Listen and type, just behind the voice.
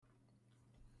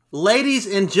Ladies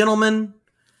and gentlemen,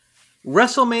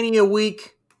 WrestleMania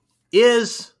week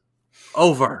is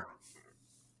over.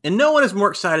 And no one is more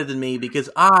excited than me because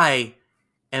I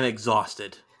am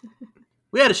exhausted.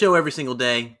 We had a show every single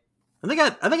day. I think I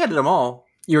did them all.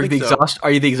 You're the exhausted.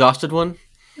 Are you the exhausted one?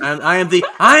 I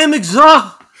am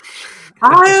exhausted.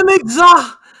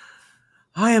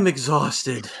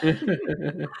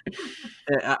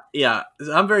 Yeah,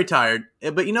 I'm very tired.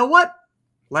 But you know what?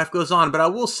 Life goes on. But I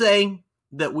will say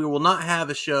that we will not have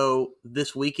a show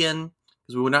this weekend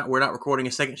because we're not recording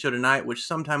a second show tonight, which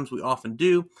sometimes we often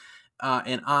do.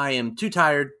 And I am too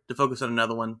tired to focus on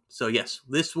another one. So yes,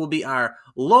 this will be our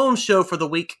lone show for the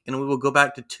week, and we will go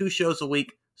back to 2 shows a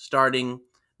week starting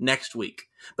next week.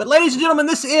 But ladies and gentlemen,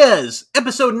 this is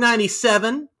episode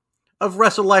 97 of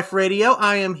Wrestle Life Radio.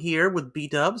 I am here with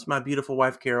B-Dubs, my beautiful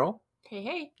wife Carol. Hey,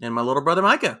 hey. And my little brother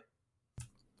Micah.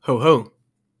 Ho ho.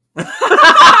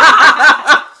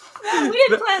 We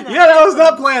didn't plan that. Yeah, that was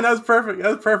not planned. That was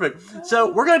perfect.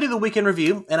 So we're going to do the weekend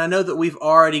review, and I know that we've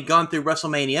already gone through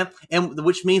WrestleMania, and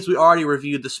which means we already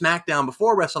reviewed the SmackDown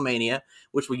before WrestleMania,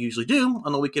 which we usually do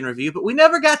on the weekend review, but we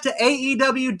never got to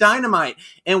AEW Dynamite,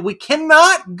 and we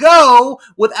cannot go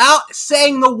without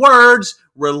saying the words,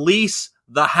 release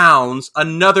the hounds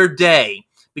another day,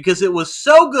 because it was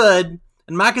so good,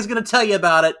 and Mike is going to tell you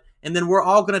about it, and then we're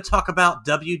all going to talk about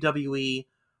WWE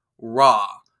Raw.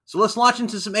 So let's launch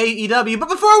into some AEW. But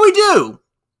before we do,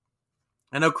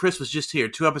 I know Chris was just here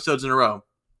 2 episodes in a row.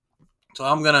 So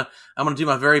I'm gonna do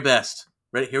my very best.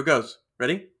 Ready? Here it goes.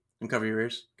 Ready? And cover your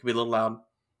ears. Could be a little loud.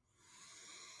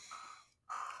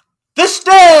 This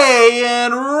day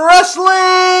in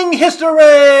wrestling history.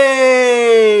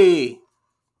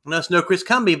 I know it's no Chris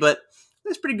Cumby, but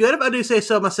it's pretty good if I do say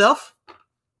so myself.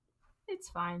 It's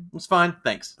fine. It's fine.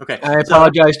 Thanks. Okay. I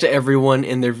apologize to everyone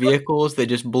in their vehicles. They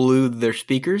just blew their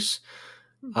speakers.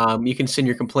 You can send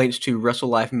your complaints to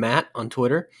WrestleLifeMatt on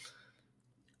Twitter.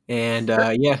 And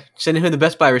send him the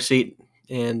Best Buy receipt,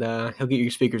 and he'll get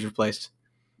your speakers replaced.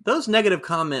 Those negative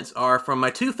comments are from my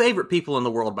 2 favorite people in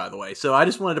the world, by the way. So I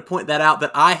just wanted to point that out,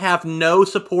 that I have no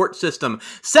support system.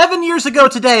 7 years ago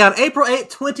today, on April 8th,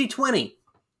 2020,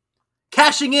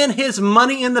 cashing in his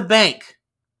Money in the Bank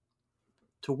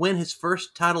to win his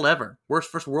first title ever,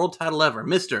 first world title ever,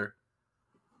 Mr.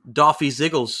 Dolphy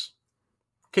Ziggles.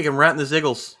 Kick him right in the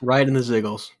Ziggles. Right in the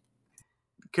Ziggles.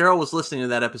 Carol was listening to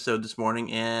that episode this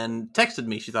morning and texted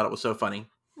me. She thought it was so funny.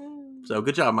 So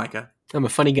good job, Micah. I'm a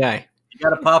funny guy. You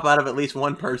got to pop out of at least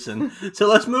one person. So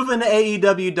let's move into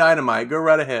AEW Dynamite. Go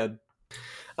right ahead.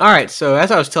 All right, so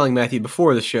as I was telling Matthew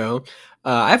before the show,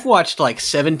 I've watched like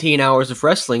 17 hours of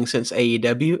wrestling since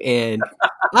AEW, and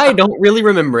I don't really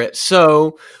remember it.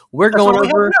 So we're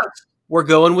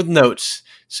going with notes.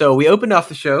 So we opened off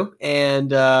the show,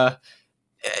 and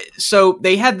so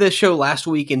they had the show last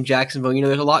week in Jacksonville. You know,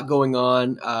 there's a lot going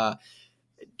on.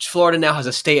 Florida now has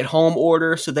a stay-at-home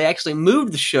order, so they actually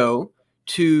moved the show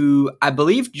to, I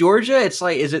believe, Georgia.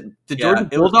 Is it the Georgia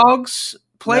Bulldogs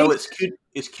place? No,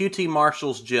 it's QT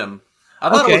Marshall's gym. I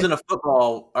thought it was in a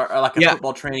football or like a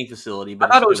football training facility.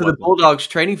 But I thought it was in the Bulldogs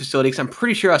training facility because I'm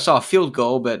pretty sure I saw a field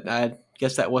goal, but I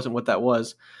guess that wasn't what that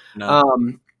was. No.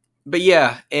 But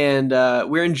yeah, and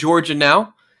we're in Georgia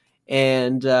now,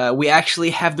 and we actually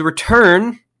have the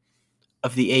return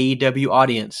of the AEW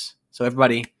audience. So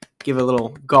everybody give a little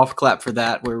golf clap for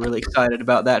that. We're really excited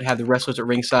about that, have the wrestlers at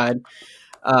ringside.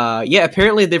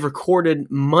 Apparently they've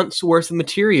recorded months worth of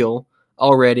material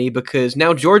already because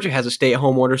now Georgia has a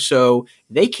stay-at-home order, so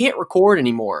they can't record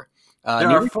anymore.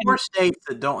 There are 4 states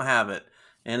that don't have it,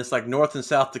 and it's like North and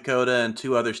South Dakota and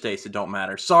 2 other states that don't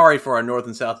matter. Sorry for our North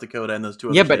and South Dakota and those 2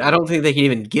 other states. Yeah, but I don't think they can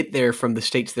even get there from the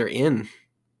states they're in.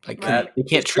 Like they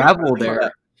can't travel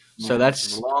there. So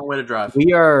that's a long way to drive.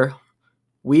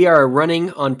 We are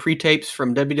running on pre-tapes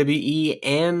from WWE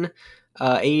and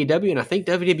AEW, and I think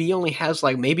WWE only has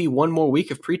like maybe 1 more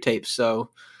week of pre-tapes. So,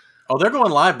 they're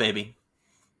going live, baby.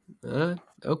 Okay.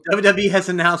 WWE has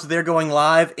announced they're going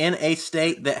live in a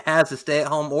state that has a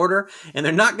stay-at-home order, and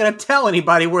they're not going to tell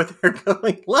anybody where they're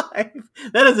going live.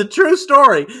 That is a true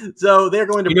story. So they're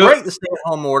going to break the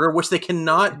stay-at-home order, which they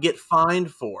cannot get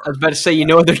fined for. I was about to say, you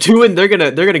know what they're doing? They're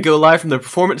gonna go live from the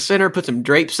Performance Center, put some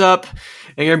drapes up,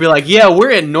 and you're gonna be like, "Yeah,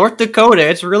 we're in North Dakota.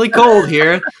 It's really cold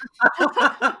here."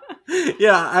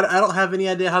 Yeah, I don't have any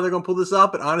idea how they're going to pull this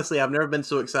off, but honestly, I've never been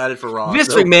so excited for Raw.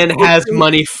 Vince McMahon has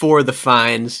money for the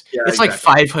fines. Yeah, it's like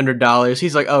 $500.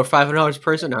 He's like, oh, $500 a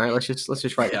person? All right, let's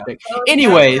just write the thing. Well,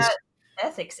 anyways.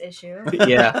 Ethics issue.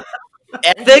 Yeah.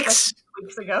 Ethics?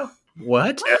 Weeks ago.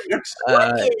 What?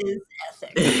 What is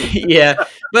ethics? Yeah.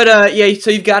 But,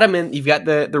 so you've got them in, you've got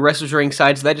the wrestlers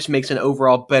ringside, so that just makes an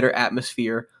overall better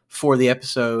atmosphere for the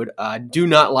episode. Do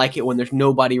not like it when there's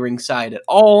nobody ringside at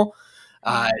all.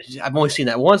 I've only seen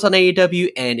that once on AEW,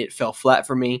 and it fell flat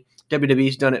for me.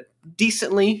 WWE's done it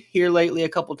decently here lately a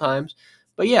couple times.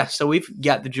 But yeah, so we've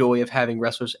got the joy of having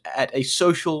wrestlers at a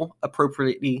social,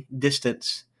 appropriately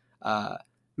distance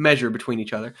measure between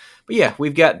each other. But yeah,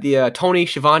 we've got the Tony,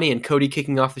 Schiavone, and Cody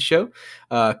kicking off the show.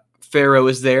 Pharaoh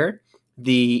is there,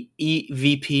 the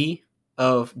EVP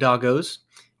of doggos,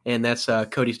 and that's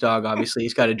Cody's dog. Obviously,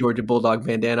 he's got a Georgia Bulldog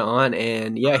bandana on,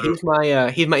 and yeah, he's my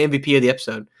MVP of the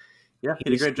episode. Yeah, he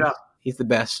did a great job. He's the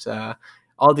best.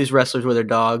 All these wrestlers with their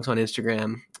dogs on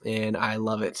Instagram, and I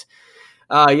love it.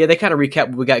 Yeah, they kind of recap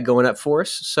what we got going up for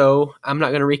us, so I'm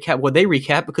not going to recap what they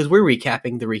recap because we're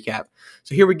recapping the recap.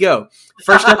 So here we go.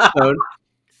 First episode,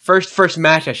 first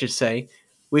match, I should say.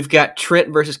 We've got Trent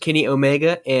versus Kenny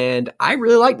Omega, and I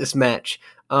really like this match.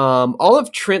 All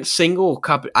of Trent's single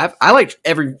I liked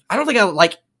every. I don't think I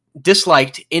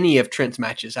disliked any of Trent's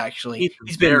matches. Actually,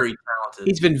 he's very talented.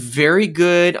 He's been very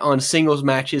good on singles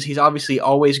matches. He's obviously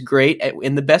always great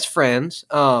in the Best Friends.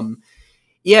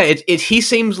 Yeah, he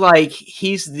seems like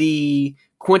he's the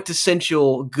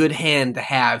quintessential good hand to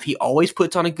have. He always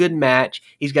puts on a good match.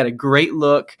 He's got a great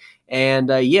look. And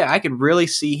yeah, I could really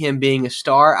see him being a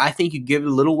star. I think you give it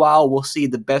a little while, we'll see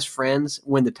the Best Friends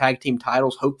win the tag team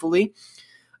titles, hopefully.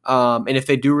 And if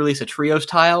they do release a trios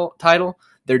title,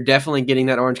 they're definitely getting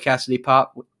that Orange Cassidy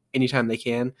pop anytime they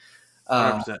can.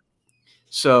 100%.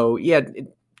 So yeah,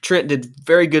 Trent did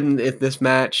very good in this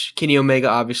match. Kenny Omega,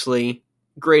 obviously,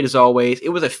 great as always. It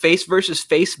was a face versus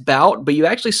face bout, but you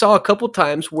actually saw a couple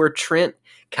times where Trent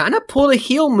kind of pulled a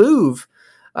heel move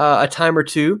a time or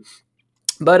two.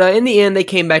 But in the end, they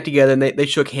came back together and they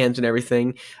shook hands and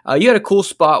everything. You had a cool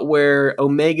spot where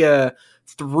Omega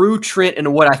threw Trent into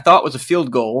what I thought was a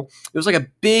field goal. It was like a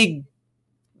big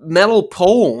metal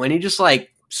pole, and he just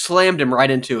like slammed him right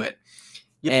into it.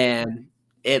 Yep. And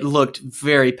it looked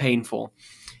very painful.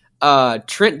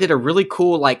 Trent did a really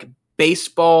cool like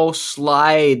baseball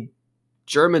slide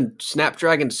German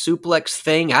Snapdragon suplex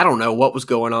thing. I don't know what was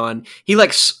going on. He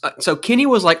so Kenny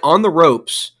was like on the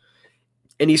ropes,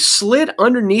 and he slid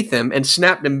underneath him and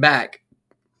snapped him back.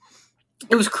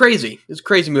 It was crazy. It was a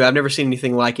crazy move. I've never seen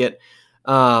anything like it.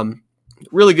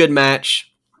 Really good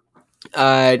match.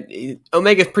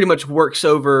 Omega pretty much works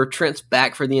over Trent's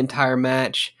back for the entire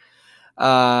match.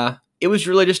 It was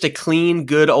really just a clean,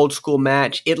 good, old-school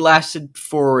match. It lasted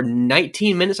for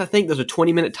 19 minutes, I think. There was a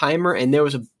 20-minute timer, and there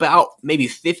was about maybe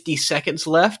 50 seconds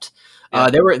left. Yeah.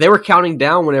 They were counting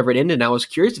down whenever it ended, and I was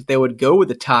curious if they would go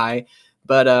with a tie.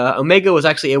 But Omega was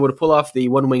actually able to pull off the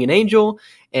one-winged angel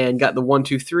and got the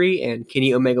 1-2-3, and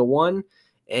Kenny Omega won.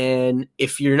 And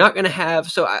if you're not going to have...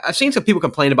 So I've seen some people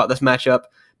complain about this matchup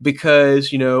because,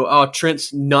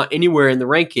 Trent's not anywhere in the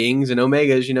rankings and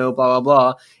Omega's, blah, blah,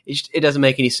 blah. It doesn't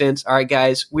make any sense. All right,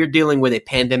 guys, we're dealing with a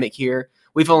pandemic here.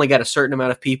 We've only got a certain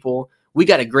amount of people. We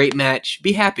got a great match.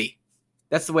 Be happy.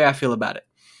 That's the way I feel about it.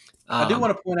 I do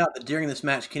want to point out that during this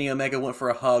match, Kenny Omega went for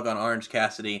a hug on Orange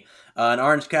Cassidy. And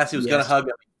Orange Cassidy was going to hug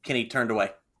him. Kenny turned away.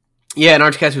 Yeah, and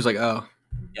Orange Cassidy was like, oh.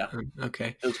 Yeah.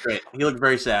 Okay. It was great. He looked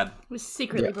very sad. It was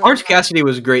secretly. Yeah. Orange Cassidy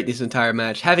was great this entire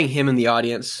match. Having him in the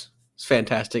audience is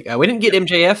fantastic. We didn't get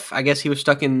MJF. I guess he was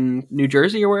stuck in New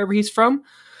Jersey or wherever he's from.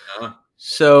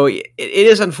 So it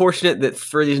is unfortunate that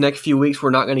for these next few weeks,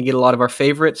 we're not going to get a lot of our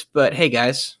favorites. But hey,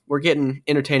 guys, we're getting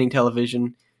entertaining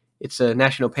television. It's a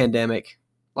national pandemic.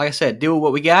 Like I said, deal with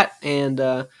what we got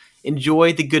and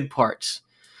enjoy the good parts.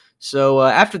 So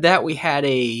after that, we had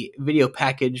a video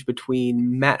package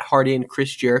between Matt Hardy and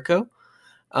Chris Jericho.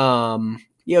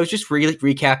 It was just really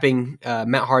recapping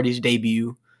Matt Hardy's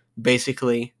debut,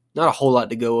 basically. Not a whole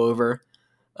lot to go over.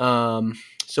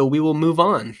 So we will move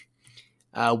on.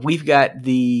 We've got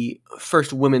the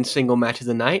first women's single match of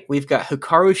the night. We've got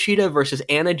Hikaru Shida versus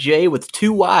Anna Jay with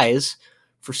 2 Ys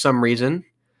for some reason.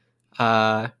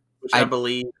 Which I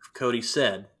believe Cody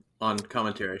said on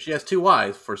commentary. She has 2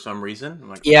 Ys for some reason. I'm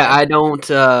like, yeah, I don't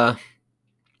know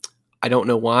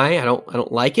why. I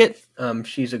don't like it.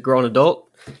 She's a grown adult,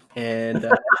 and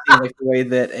it seems like the way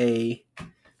that a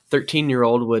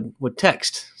 13-year-old would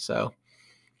text. So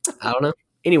I don't know.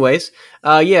 Anyways,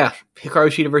 Hikaru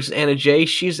Shida versus Anna Jay.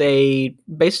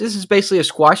 This is basically a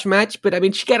squash match, but I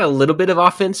mean, she got a little bit of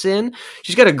offense in.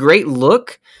 She's got a great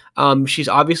look. She's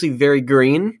obviously very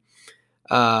green.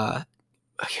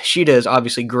 Shida is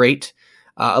obviously great.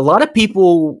 A lot of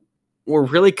people were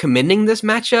really commending this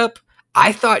matchup.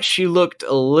 I thought she looked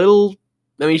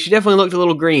she definitely looked a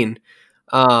little green.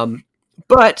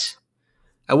 But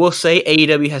I will say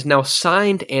AEW has now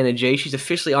signed Anna Jay. She's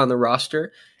officially on the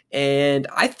roster. And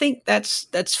I think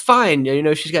that's fine. You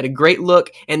know, she's got a great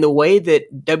look, and the way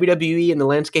that WWE and the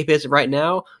landscape is right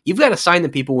now, you've got to sign the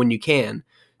people when you can.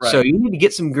 Right. So you need to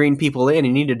get some green people in.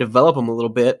 You need to develop them a little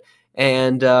bit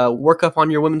and work up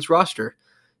on your women's roster.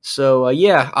 So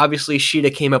obviously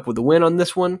Shida came up with a win on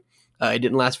this one. It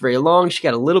didn't last very long. She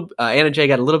got a little. Anna Jay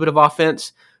got a little bit of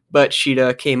offense, but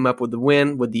Shida came up with the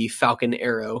win with the Falcon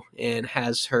Arrow and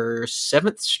has her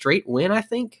 7th straight win. I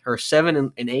think, or 7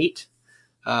 and 8.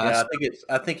 I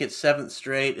think it's 7th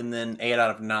straight and then 8 out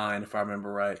of 9, if I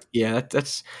remember right. Yeah,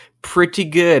 that's pretty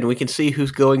good. We can see who's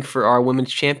going for our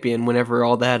women's champion whenever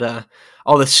all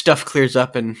this stuff clears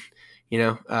up. And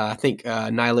I think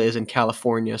Nyla is in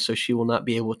California, so she will not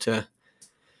be able to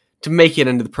make it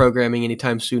into the programming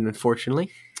anytime soon, unfortunately.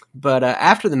 But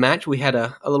after the match, we had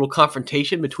a little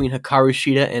confrontation between Hikaru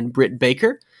Shida and Britt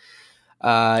Baker.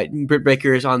 Britt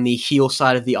Baker is on the heel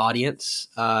side of the audience.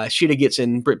 Shida gets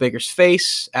in Britt Baker's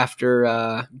face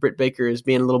after Britt Baker is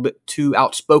being a little bit too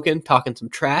outspoken, talking some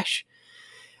trash.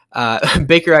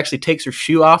 Baker actually takes her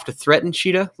shoe off to threaten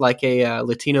Shida like a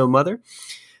Latino mother,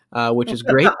 which is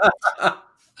great.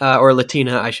 Or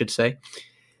Latina, I should say.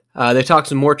 They talk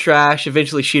some more trash.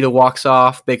 Eventually, Shida walks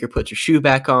off. Baker puts her shoe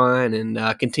back on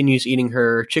and continues eating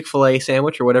her Chick-fil-A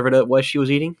sandwich or whatever it was she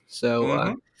was eating.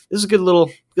 So this is a good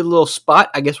little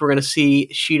spot. I guess we're going to see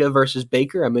Shida versus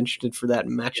Baker. I'm interested for that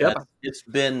matchup. Yeah, it's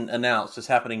been announced. It's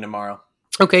happening tomorrow.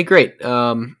 Okay, great.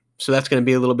 So that's going to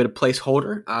be a little bit of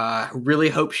placeholder. Really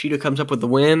hope Shida comes up with the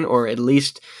win, or at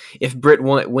least if Britt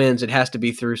wins, it has to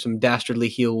be through some dastardly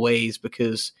heel ways,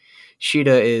 because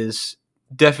Shida is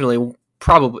definitely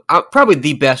probably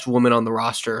the best woman on the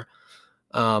roster,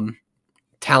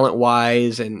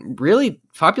 talent-wise and really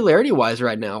popularity-wise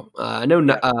right now. I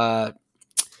know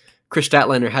Chris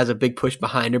Statlander has a big push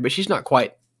behind her, but she's not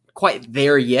quite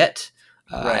there yet.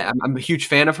 Right. I'm a huge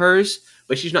fan of hers,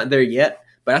 but she's not there yet.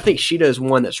 But I think Shida is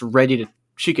one that's ready to.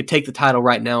 She could take the title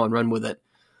right now and run with it.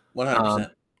 100%.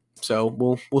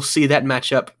 So we'll see that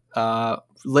matchup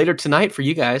later tonight for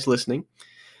you guys listening.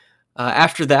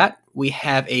 After that, we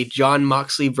have a Jon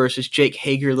Moxley versus Jake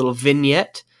Hager little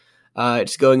vignette.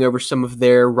 It's going over some of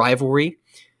their rivalry.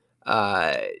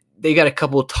 They got a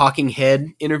couple of talking head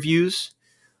interviews.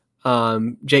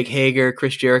 Jake Hager,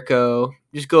 Chris Jericho,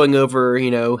 just going over,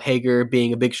 Hager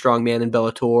being a big, strong man in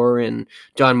Bellator, and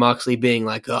Jon Moxley being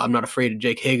like, oh, I'm not afraid of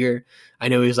Jake Hager. I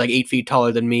know he's like 8 feet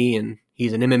taller than me, and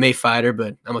he's an MMA fighter,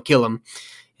 but I'm going to kill him.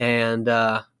 And,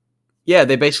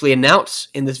 they basically announce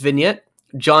in this vignette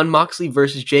Jon Moxley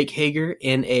versus Jake Hager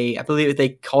in I believe they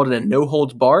called it a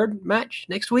no-holds-barred match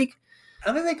next week.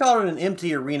 I think they called it an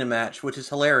empty arena match, which is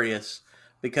hilarious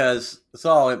because it's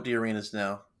all empty arenas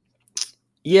now.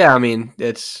 Yeah,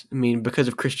 because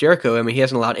of Chris Jericho, he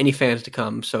hasn't allowed any fans to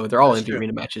come, so they're all empty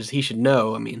arena matches. He should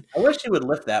know. I wish he would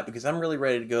lift that because I'm really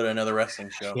ready to go to another wrestling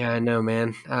show. Yeah, I know,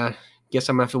 man. Guess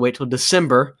I'm going to have to wait till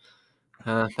December.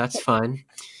 That's fine.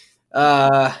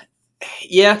 So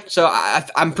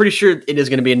I'm pretty sure it is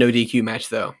going to be a no DQ match,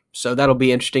 though. So that'll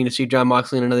be interesting to see Jon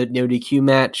Moxley in another no DQ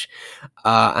match.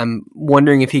 I'm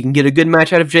wondering if he can get a good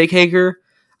match out of Jake Hager.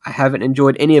 I haven't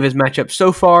enjoyed any of his matchups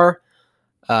so far.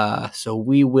 So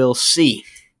we will see.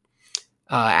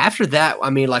 After that,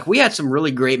 we had some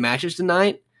really great matches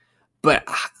tonight, but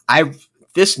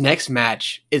this next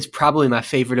match is probably my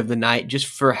favorite of the night just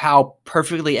for how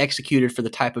perfectly executed for the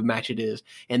type of match it is.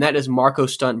 And that is Marco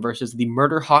Stunt versus the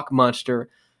Murder Hawk Monster,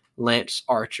 Lance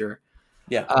Archer.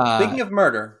 Yeah. Speaking of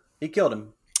murder, he killed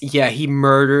him. Yeah, he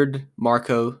murdered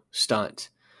Marco Stunt.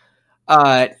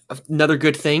 Another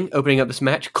good thing opening up this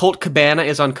match, Colt Cabana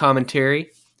is on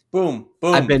commentary. Boom,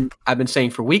 boom. I've been saying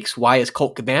for weeks, why is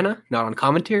Colt Cabana not on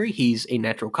commentary? He's a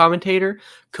natural commentator.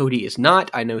 Cody is not.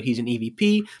 I know he's an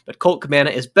EVP, but Colt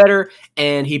Cabana is better,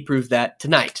 and he proved that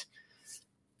tonight.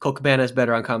 Colt Cabana is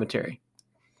better on commentary.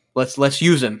 Let's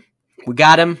use him. We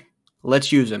got him.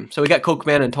 Let's use him. So we got Colt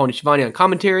Cabana and Tony Schiavone on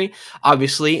commentary.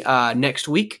 Obviously, next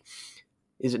week.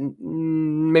 Is it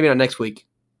maybe not next week?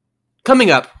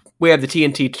 Coming up, we have the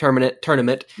TNT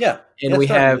tournament. Yeah, and we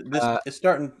have it's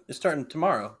starting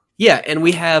tomorrow. Yeah, and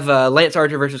we have Lance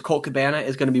Archer versus Colt Cabana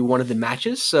is going to be one of the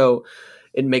matches, so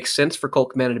it makes sense for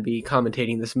Colt Cabana to be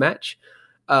commentating this match.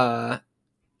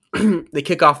 They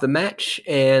kick off the match,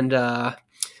 and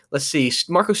let's see,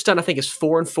 Marco Stunt I think is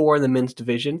 4-4 in the men's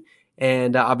division,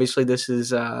 and obviously this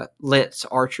is Lance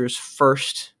Archer's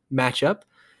first matchup.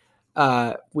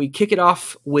 We kick it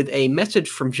off with a message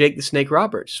from Jake the Snake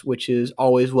Roberts, which is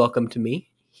always welcome to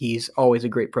me. He's always a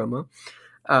great promo.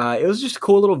 It was just a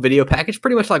cool little video package,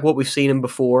 pretty much like what we've seen him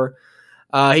before.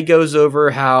 He goes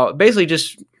over how, basically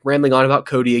just rambling on about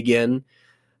Cody again,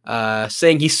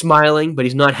 saying he's smiling, but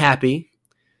he's not happy.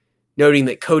 noting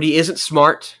that Cody isn't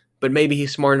smart, but maybe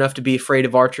he's smart enough to be afraid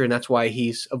of Archer, and that's why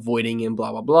he's avoiding him,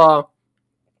 blah, blah,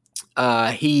 blah.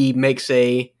 He makes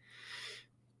a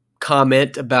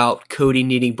comment about Cody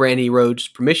needing Brandy Rhodes'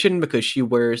 permission because she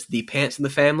wears the pants in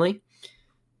the family,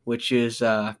 which is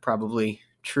probably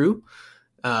true.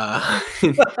 But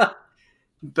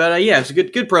yeah, it's a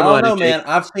good promo. I don't know, man.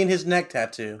 I've seen his neck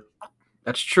tattoo.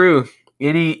 That's true.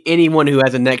 Anyone who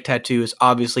has a neck tattoo is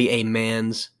obviously a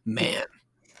man's man.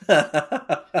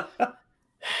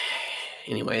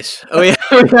 Anyways,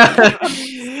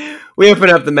 we open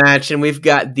up the match and we've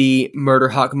got the Murder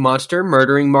Hawk Monster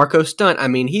murdering Marco Stunt. I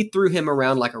mean, he threw him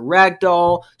around like a rag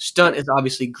doll. Stunt is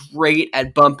obviously great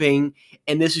at bumping,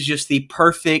 and this is just the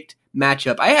perfect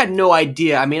matchup. I had no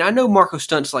idea. I mean, I know Marco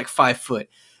Stunt's like 5 foot,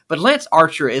 but Lance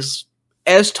Archer is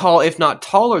as tall, if not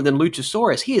taller, than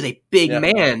Luchasaurus. He is a big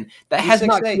man that has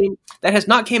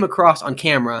not came across on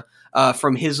camera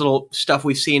from his little stuff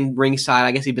we've seen ringside.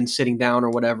 I guess he'd been sitting down or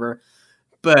whatever.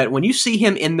 But when you see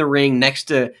him in the ring next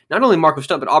to not only Marco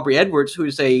Stunt, but Aubrey Edwards,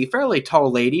 who's a fairly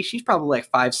tall lady, she's probably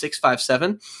like 5'6",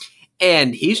 5'7",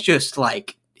 and he's just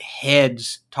like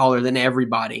heads taller than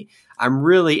everybody. I'm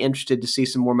really interested to see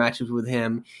some more matches with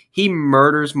him. He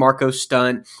murders Marco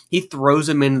Stunt. He throws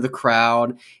him into the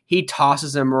crowd. He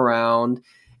tosses him around.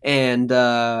 And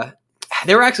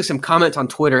there were actually some comments on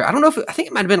Twitter. I don't know I think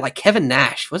it might have been like Kevin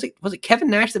Nash. Was it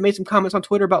Kevin Nash that made some comments on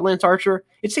Twitter about Lance Archer?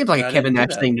 It seems like a Kevin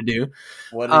Nash thing to do.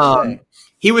 What did he say?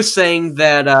 He was saying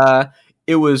that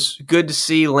it was good to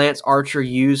see Lance Archer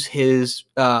use his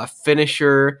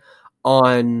finisher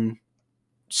on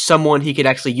someone he could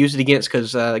actually use it against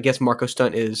because I guess Marco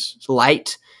Stunt is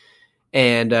light.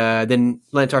 And then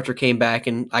Lance Archer came back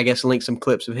and I guess linked some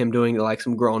clips of him doing like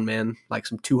some grown men, like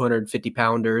some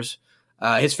 250-pounders.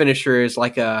 His finisher is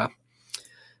like a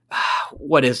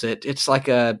what is it? It's like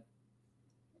it's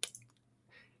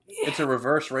a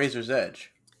reverse Razor's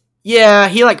Edge. Yeah,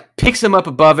 he like picks him up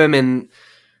above him and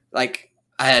like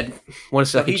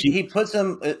he puts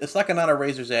him. It's like not a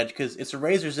Razor's Edge because it's a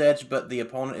Razor's Edge, but the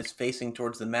opponent is facing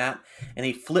towards the mat, and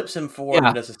he flips him forward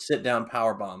and does a sit down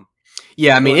power bomb.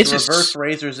 Yeah, I mean it's a reverse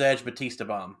Razor's Edge Batista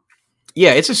bomb.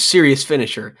 Yeah, it's a serious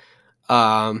finisher,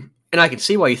 and I can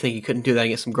see why you think he couldn't do that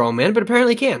against some grown men, but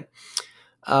apparently he can.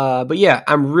 But yeah,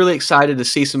 I'm really excited to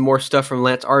see some more stuff from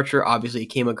Lance Archer. Obviously, he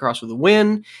came across with a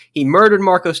win. He murdered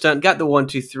Marco Stunt, got the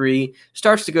 1-2-3,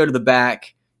 starts to go to the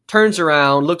back. Turns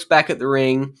around, looks back at the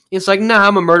ring. It's like, nah,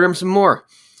 I'm going to murder him some more.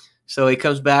 So he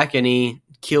comes back and he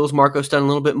kills Marco Stunt a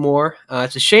little bit more.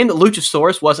 It's a shame that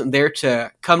Luchasaurus wasn't there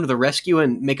to come to the rescue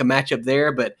and make a matchup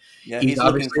there. But yeah, he's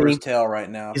looking for his tail right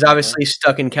now. He's obviously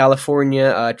stuck in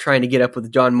California trying to get up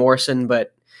with John Morrison,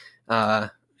 but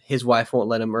his wife won't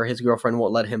let him, or his girlfriend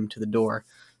won't let him to the door.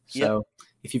 So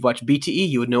if you've watched BTE,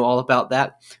 you would know all about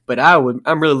that. But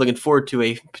I'm really looking forward to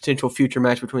a potential future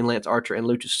match between Lance Archer and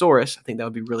Luchasaurus. I think that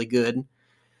would be really good.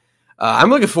 I'm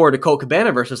looking forward to Colt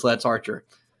Cabana versus Lance Archer.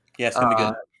 Yeah, it's going to be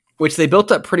good. Which they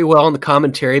built up pretty well in the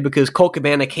commentary because Colt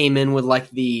Cabana came in with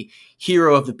like the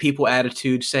hero of the people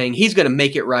attitude saying he's going to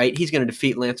make it right. He's going to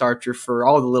defeat Lance Archer for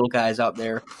all the little guys out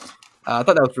there. I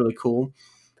thought that was really cool.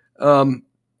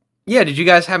 Yeah, did you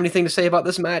guys have anything to say about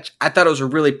this match? I thought it was a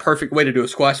really perfect way to do a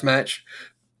squash match.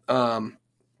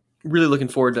 Really looking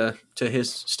forward to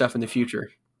his stuff in the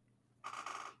future.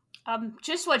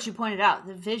 Just what you pointed out,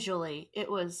 visually, it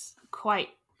was quite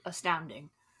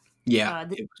astounding. Yeah.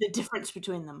 The difference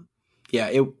between them.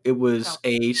 Yeah, it was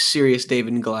a serious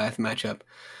David and Goliath matchup.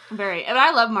 Very. And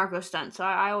I love Marco Stunt, so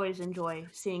I always enjoy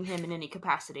seeing him in any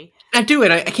capacity. I do,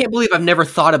 and I can't believe I've never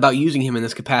thought about using him in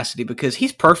this capacity because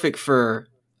he's perfect for,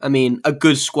 a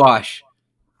good squash.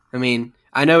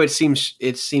 I know it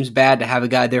seems bad to have a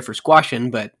guy there for squashing,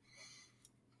 but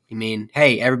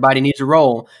hey, everybody needs a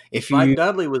role. That's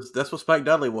what Spike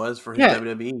Dudley was for his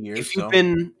WWE years.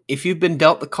 If you've been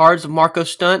dealt the cards of Marco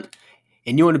Stunt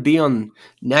and you want to be on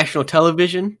national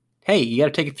television, hey, you got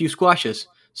to take a few squashes.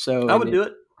 So I would do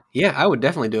it. Yeah, I would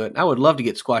definitely do it. I would love to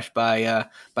get squashed by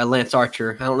Lance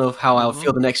Archer. I don't know how I would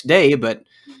feel the next day, but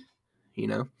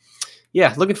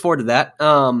yeah, looking forward to that.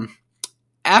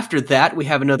 After that, we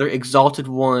have another Exalted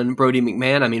One, Brody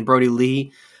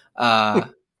Lee,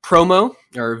 promo,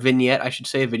 or vignette, I should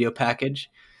say, a video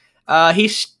package.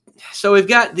 So we've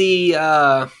got the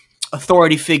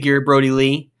authority figure, Brody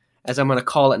Lee, as I'm going to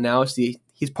call it now.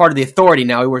 He's part of the authority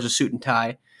now. He wears a suit and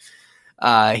tie.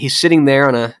 He's sitting there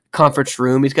in a conference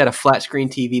room. He's got a flat screen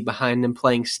TV behind him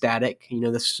playing Static,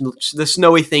 the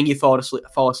snowy thing you fall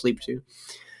asleep to.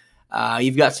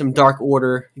 You've got some Dark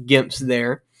Order gimps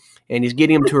there. And he's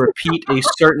getting him to repeat a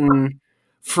certain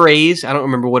phrase. I don't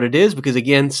remember what it is because,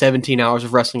 again, 17 hours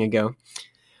of wrestling ago.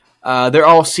 They're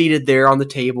all seated there on the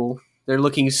table. They're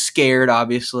looking scared,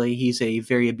 obviously. He's a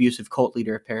very abusive cult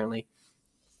leader, apparently.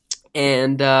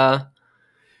 And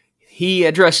he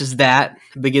addresses that,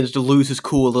 begins to lose his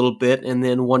cool a little bit, and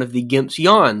then one of the Gimps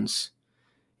yawns.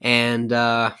 And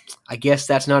I guess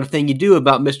that's not a thing you do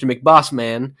about Mr.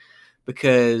 McBossman,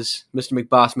 because Mr.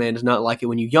 McBossman does not like it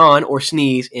when you yawn or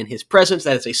sneeze in his presence.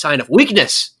 That is a sign of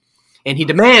weakness. And he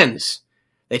demands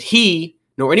that he,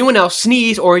 nor anyone else,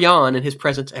 sneeze or yawn in his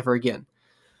presence ever again.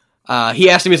 He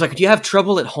asked him, he's like, do you have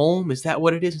trouble at home? Is that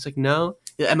what it is? He's like, no.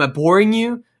 Am I boring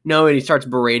you? No. And he starts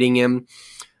berating him.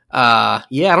 I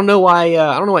don't know why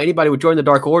anybody would join the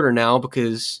Dark Order now,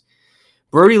 because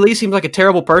Brody Lee seems like a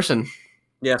terrible person.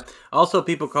 Yeah. Also,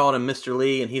 people called him Mr.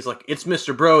 Lee, and he's like, it's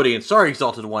Mr. Brody. And sorry,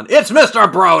 Exalted One, it's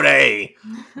Mr. Brody.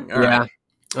 Right.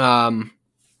 I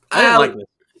didn't like this.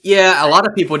 Yeah, a lot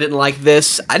of people didn't like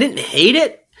this. I didn't hate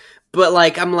it, but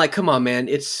I'm like, come on, man,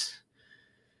 it's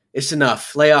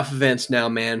enough. Lay off Vince now,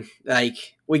 man. Like,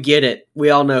 we get it. We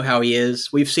all know how he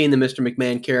is. We've seen the Mr.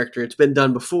 McMahon character. It's been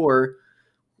done before.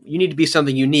 You need to be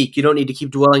something unique. You don't need to keep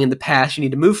dwelling in the past. You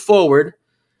need to move forward.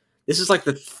 This is like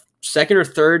the second or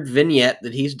third vignette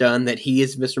that he's done that he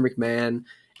is Mr. McMahon,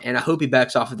 and I hope he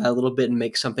backs off of that a little bit and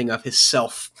makes something of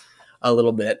himself a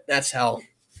little bit. That's how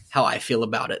I feel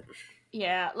about it.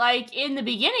 Yeah, like in the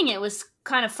beginning, it was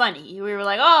kind of funny. We were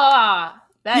like,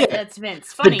 that's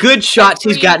Vince. Funny. The good shots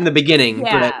he's got in the beginning.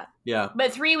 Yeah.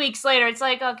 But 3 weeks later, it's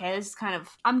like, okay, this is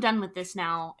I'm done with this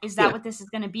now. Is that what this is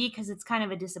going to be? Because it's kind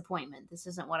of a disappointment. This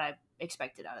isn't what I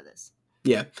expected out of this.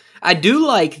 Yeah. I do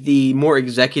like the more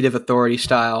executive authority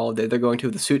style that they're going to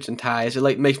with the suits and ties.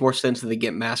 It makes more sense than the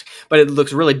Gimp mask. But it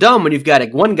looks really dumb when you've got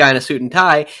one guy in a suit and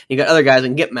tie, and you got other guys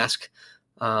in Gimp mask.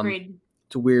 Agreed.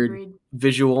 It's a weird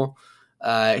visual.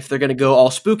 If they're going to go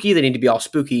all spooky, they need to be all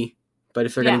spooky. But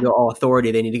if they're going to go all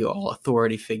authority, they need to go all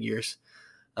authority figures.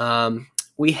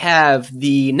 We have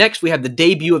the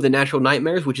debut of the Natural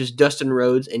Nightmares, which is Dustin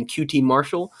Rhodes and QT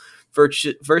Marshall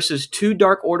versus two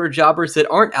Dark Order jobbers that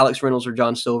aren't Alex Reynolds or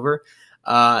John Silver.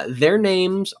 Their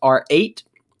names are 8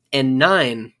 and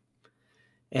 9.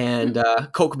 And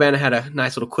Colt Cabana had a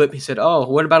nice little quip. He said, "Oh,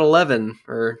 what about 11?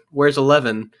 Or where's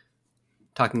 11?"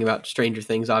 Talking about Stranger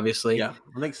Things, obviously. Yeah,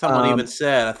 I think someone even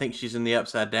said, I think she's in the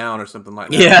Upside Down or something like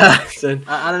that. Yeah.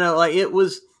 I don't know. Like,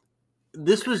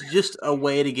 this was just a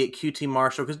way to get QT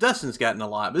Marshall, because Dustin's gotten a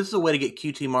lot, but this is a way to get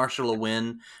QT Marshall a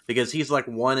win, because he's like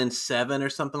 1-7 or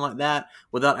something like that,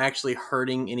 without actually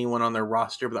hurting anyone on their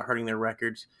roster, without hurting their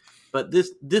records. But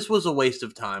this was a waste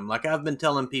of time. Like, I've been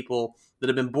telling people that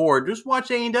have been bored, just watch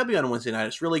AEW on Wednesday night.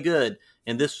 It's really good.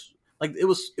 And this, like, it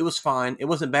was fine. It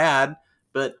wasn't bad,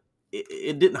 but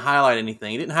it didn't highlight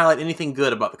anything. It didn't highlight anything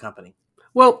good about the company.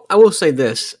 Well, I will say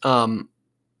this.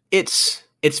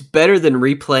 It's better than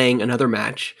replaying another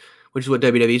match, which is what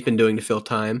WWE's been doing to fill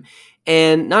time.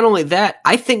 And not only that,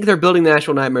 I think they're building the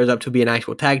Natural Nightmares up to be an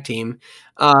actual tag team.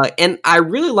 And I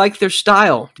really like their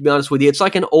style, to be honest with you. It's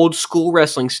like an old school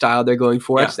wrestling style they're going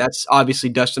for. Yeah. That's obviously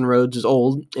Dustin Rhodes is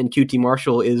old, and QT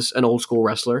Marshall is an old school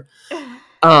wrestler.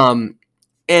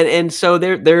 And so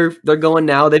they're going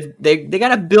now. They got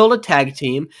to build a tag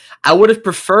team. I would have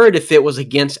preferred if it was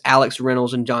against Alex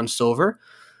Reynolds and John Silver.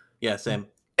 Yeah, same.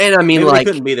 And I mean, maybe they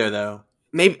couldn't be there though.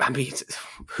 Maybe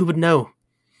who would know?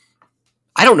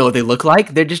 I don't know what they look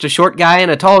like. They're just a short guy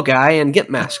and a tall guy and Gimp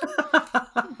mask. And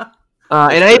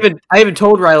I even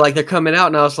told Riley, they're coming out,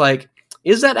 and I was like,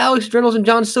 "Is that Alex Reynolds and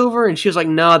John Silver?" And she was like,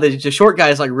 "No, the short guy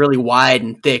is really wide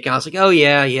and thick." And I was like, "Oh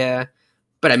yeah."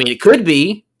 But I mean, it could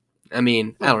be. I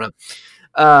mean, I don't know.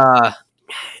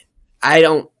 I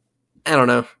don't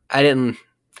know. I didn't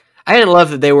love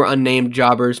that they were unnamed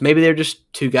jobbers. Maybe they're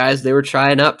just two guys they were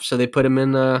trying up, so they put them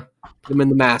in the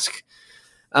mask.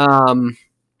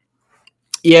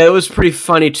 Yeah, it was pretty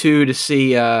funny too to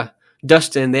see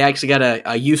Dustin. They actually got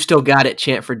a "You Still Got It"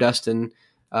 chant for Dustin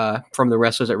from the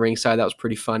wrestlers at ringside. That was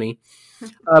pretty funny.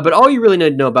 But all you really need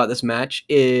to know about this match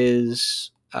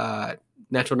is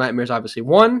Natural Nightmares obviously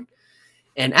won.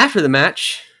 And after the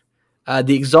match,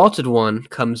 the Exalted One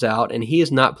comes out, and he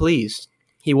is not pleased.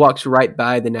 He walks right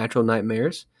by the Natural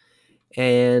Nightmares,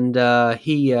 and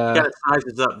he kind of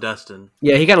sizes up Dustin.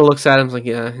 Yeah, he kind of looks at him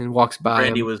and walks by.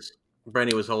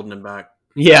 Brandy was holding him back.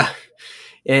 Yeah,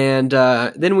 and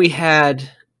then we had,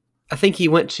 I think he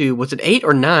went to, was it 8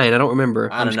 or 9? I don't remember.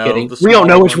 I'm just kidding. We don't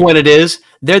know which one it is.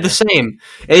 They're the same.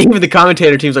 And even the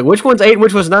commentator team's like, which one's 8 and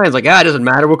which one's 9? It's like, it doesn't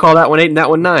matter. We'll call that one 8 and that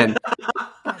one 9.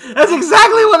 That's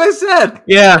exactly what I said.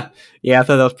 Yeah, I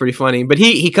thought that was pretty funny. But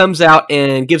he comes out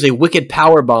and gives a wicked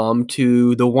power bomb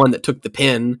to the one that took the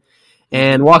pin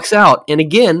and walks out. And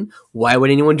again, why would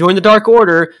anyone join the Dark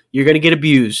Order? You're going to get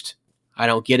abused. I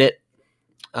don't get it.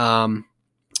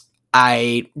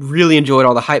 I really enjoyed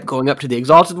all the hype going up to the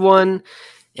Exalted One,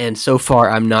 and so far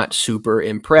I'm not super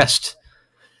impressed.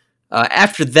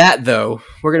 After that, though,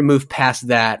 we're going to move past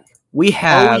that. We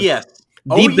have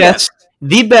the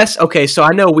best. Okay, so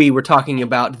I know we were talking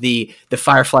about the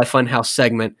Firefly Funhouse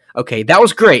segment. Okay, that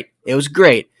was great. It was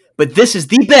great. But this is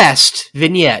the best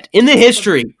vignette in the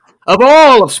history of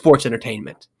all of sports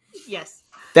entertainment. Yes.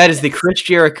 That is the Chris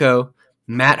Jericho,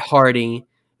 Matt Hardy,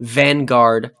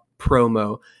 Vanguard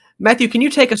promo. Matthew, can you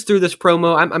take us through this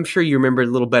promo? I'm sure you remember it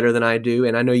a little better than I do,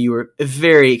 and I know you were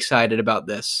very excited about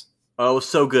this. Oh, it was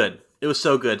so good. It was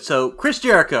so good. So Chris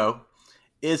Jericho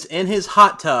is in his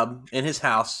hot tub in his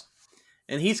house,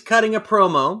 and he's cutting a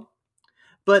promo,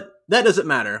 but that doesn't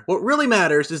matter. What really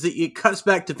matters is that it cuts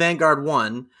back to Vanguard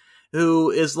 1,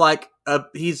 who is like,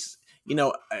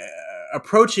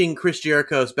 approaching Chris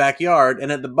Jericho's backyard,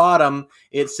 and at the bottom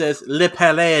it says Le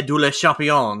Palais du Le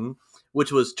Champion,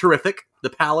 which was terrific. The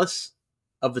Palace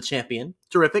of the Champion.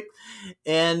 Terrific.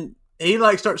 And he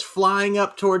starts flying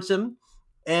up towards him,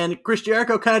 and Chris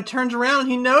Jericho kind of turns around and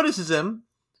he notices him.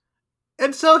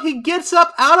 And so he gets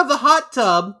up out of the hot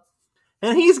tub,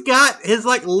 and he's got his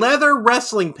leather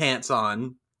wrestling pants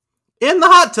on in the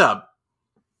hot tub.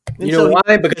 And you know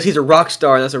why? Because he's a rock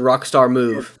star. That's a rock star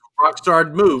move. Rock star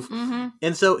move. Mm-hmm.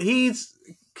 And so he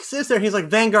sits there. He's like,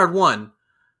 Vanguard 1,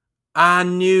 I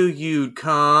knew you'd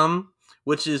come,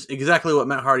 which is exactly what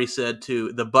Matt Hardy said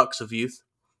to the Bucks of Youth.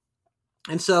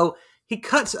 And so he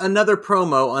cuts another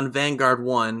promo on Vanguard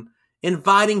 1,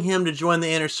 inviting him to join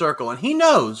the Inner Circle. And he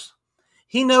knows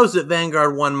that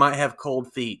Vanguard 1 might have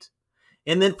cold feet.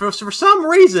 And then for some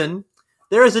reason,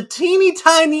 there is a teeny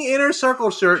tiny Inner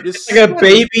Circle shirt. It's like a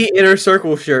baby Inner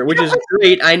Circle shirt, which is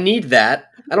great. I need that.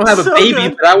 I don't have a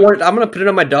baby, but I'm going to put it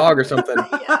on my dog or something.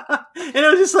 Yeah. And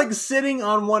it was just sitting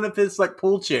on one of his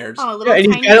pool chairs. Oh,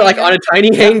 and he's got it on a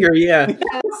tiny hanger, yeah.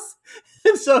 Yes.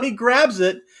 And so he grabs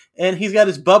it, and he's got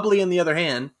his bubbly in the other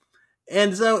hand.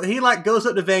 And so he goes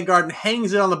up to Vanguard and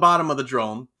hangs it on the bottom of the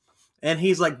drone. And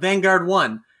he's like, Vanguard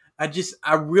 1,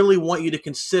 I really want you to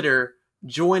consider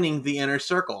joining the Inner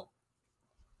Circle.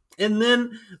 And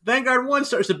then Vanguard 1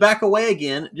 starts to back away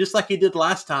again, just like he did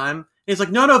last time. And he's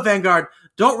like, no, Vanguard,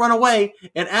 don't run away.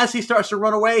 And as he starts to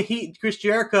run away, Chris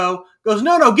Jericho goes,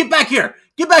 no, get back here,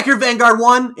 Vanguard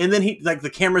 1. And then the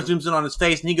camera zooms in on his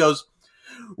face, and he goes,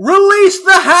 release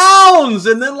the hounds.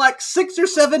 And then 6 or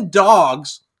 7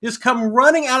 dogs just come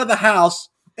running out of the house.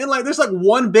 And there's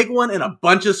one big one and a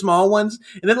bunch of small ones.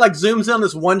 And then zooms in on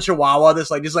this one chihuahua that's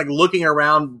just looking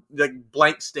around,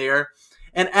 blank stare.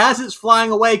 And as it's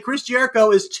flying away, Chris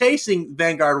Jericho is chasing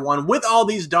Vanguard 1 with all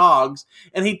these dogs.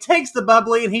 And he takes the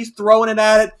bubbly and he's throwing it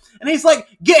at it. And he's like,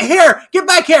 get here, get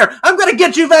back here. I'm going to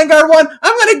get you, Vanguard 1.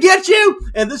 I'm going to get you.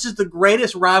 And this is the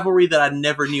greatest rivalry that I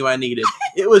never knew I needed.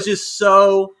 It was just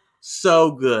so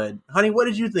good. Honey, what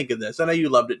did you think of this? I know you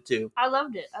loved it too. I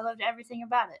loved it. I loved everything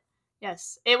about it.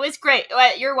 Yes, it was great.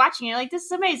 You're watching it this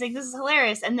is amazing. This is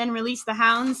hilarious. And then release the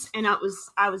hounds, and I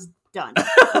was done.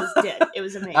 I was dead. It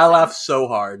was amazing. I laughed so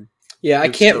hard. Yeah, I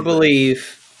can't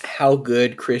believe how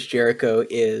good Chris Jericho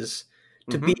is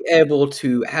to be able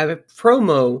to have a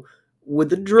promo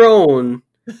with a drone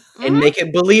and make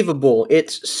it believable.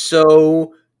 It's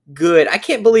so good. I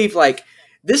can't believe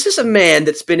this is a man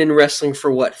that's been in wrestling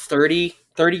for 30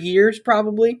 years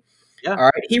probably. Yeah. All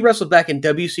right. He wrestled back in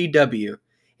WCW.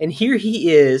 And here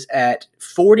he is at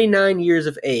 49 years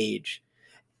of age,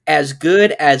 as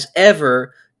good as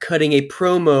ever, cutting a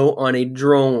promo on a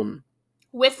drone.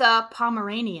 With a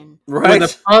Pomeranian. Right.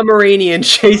 With a Pomeranian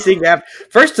chasing after.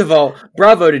 First of all,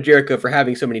 bravo to Jericho for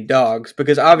having so many dogs,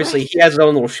 because obviously he has his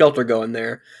own little shelter going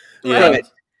there. Yeah. But,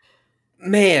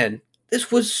 man,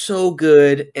 this was so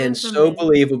good and so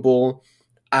believable.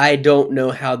 I don't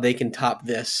know how they can top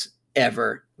this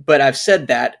ever. But I've said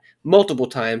that multiple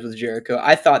times with Jericho.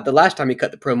 I thought the last time he cut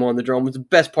the promo on the drone was the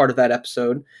best part of that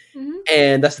episode. Mm-hmm.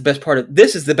 And that's the best part of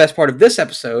this is the best part of this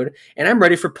episode. And I'm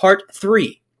ready for part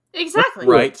 3. Exactly.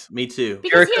 Right. Me too.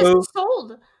 Because Jericho, he has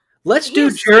sold. Let's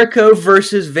do Jericho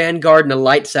versus Vanguard in a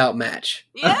lights out match.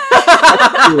 Yeah.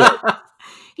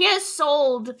 He has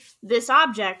sold this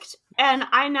object, and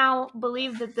I now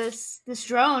believe that this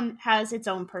drone has its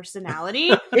own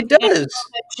personality. It does. Its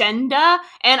own agenda,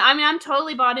 and I'm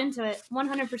totally bought into it,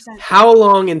 100%. How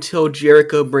long until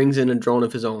Jericho brings in a drone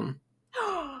of his own?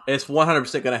 It's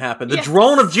 100% going to happen. The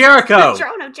drone of Jericho. The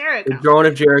drone of Jericho. The drone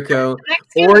of Jericho,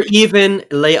 or even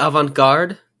Les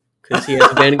Avant-Garde. Because he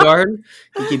has Vanguard.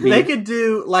 They could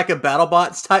do a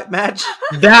BattleBots type match.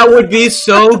 That would be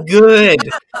so good.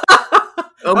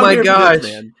 Oh my gosh.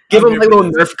 Give them little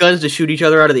Nerf guns to shoot each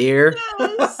other out of the air.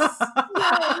 Yes.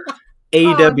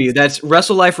 AEW. That's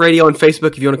Wrestle Life Radio on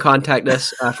Facebook. If you want to contact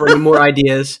us for any more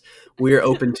ideas, we are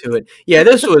open to it. Yeah,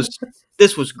 this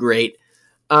was great.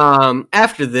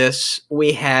 After this,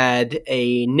 we had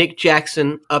a Nick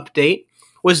Jackson update.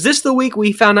 Was this the week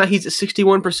we found out he's at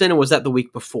 61%, or was that the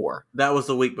week before? That was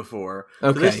the week before.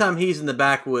 Okay. So this time he's in the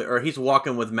back he's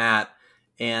walking with Matt,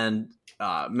 and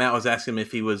Matt was asking him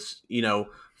if he was,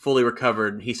 fully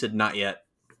recovered. He said not yet.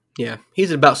 Yeah,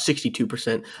 he's at about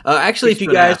 62%. Actually, if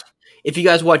you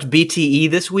guys watch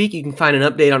BTE this week, you can find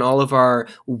an update on all of our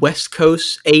West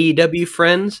Coast AEW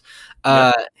friends.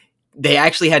 They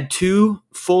actually had 2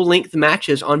 full-length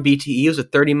matches on BTE. It was a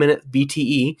 30-minute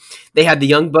BTE. They had the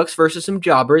Young Bucks versus some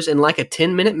jobbers in like a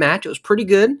 10-minute match. It was pretty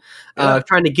good.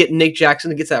 Trying to get Nick Jackson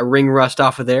to get that ring rust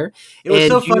off of there. It was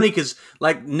so funny because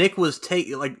Nick was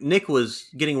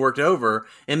getting worked over,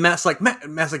 and Matt's like,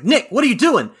 Nick, what are you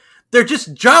doing? They're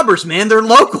just jobbers, man. They're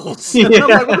locals. Yeah. I'm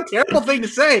like, what a terrible thing to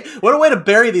say. What a way to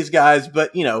bury these guys.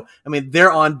 But,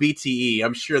 they're on BTE.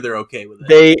 I'm sure they're okay with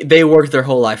it. They worked their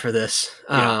whole life for this.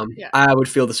 Yeah. I would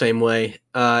feel the same way.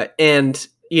 And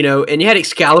you had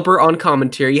Excalibur on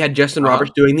commentary. You had Justin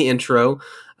Roberts doing the intro.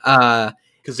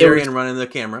 Kazarian running the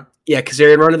camera. Yeah,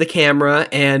 Kazarian running the camera.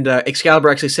 And Excalibur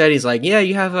actually said, he's like, yeah,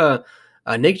 you have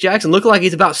Nick Jackson looking like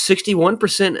he's about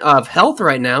 61% of health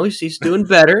right now. He's doing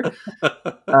better.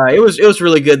 It was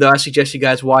really good, though. I suggest you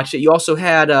guys watch it. You also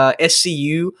had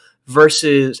SCU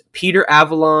versus Peter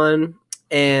Avalon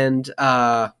and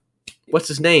what's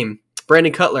his name?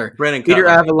 Brandon Cutler. Peter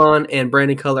Avalon and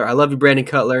Brandon Cutler. I love you, Brandon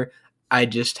Cutler. I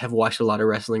just have watched a lot of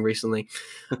wrestling recently.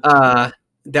 That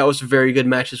was a very good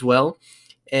match as well.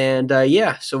 And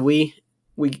so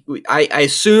I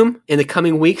assume in the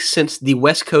coming weeks, since the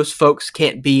West Coast folks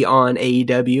can't be on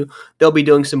AEW, they'll be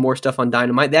doing some more stuff on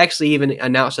Dynamite. They actually even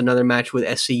announced another match with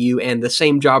SCU and the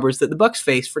same jobbers that the Bucks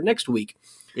face for next week.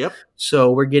 Yep. So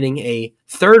we're getting a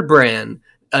third brand,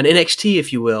 an NXT,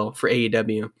 if you will, for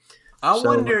AEW. I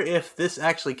wonder if this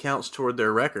actually counts toward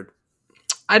their record.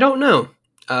 I don't know.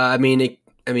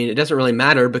 It doesn't really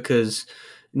matter because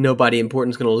nobody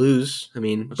important is going to lose.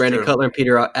 That's Brandon true. Cutler and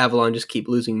Peter Avalon just keep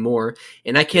losing more.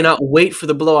 And I cannot wait for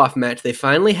the blow-off match. They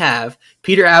finally have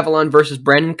Peter Avalon versus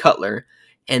Brandon Cutler,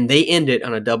 and they end it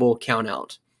on a double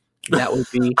count-out. That would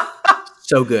be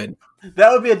so good.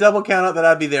 That would be a double count-out that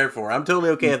I'd be there for. I'm totally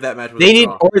okay if that match was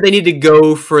They need to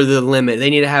go for the limit. They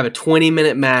need to have a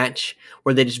 20-minute match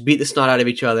where they just beat the snot out of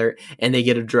each other, and they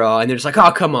get a draw, and they're just like,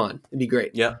 oh, come on. It'd be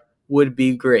great. Yeah. Would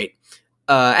be great.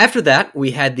 After that,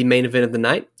 we had the main event of the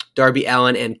night, Darby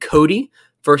Allin and Cody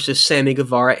versus Sammy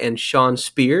Guevara and Shawn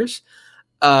Spears.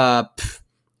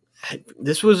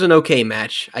 This was an okay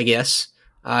match, I guess.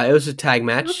 It was a tag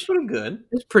match. It was pretty good.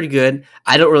 It was pretty good.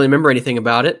 I don't really remember anything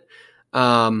about it.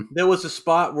 There was a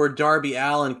spot where Darby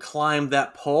Allin climbed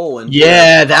that pole. And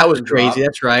that was crazy.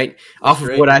 That's right. Off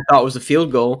of what I thought was a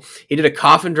field goal. He did a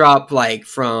coffin drop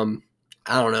from,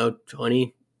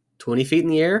 20 feet in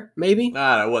the air, maybe?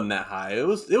 Nah, it wasn't that high. It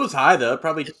was high, though.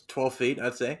 Probably 12 feet,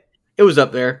 I'd say. It was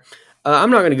up there. I'm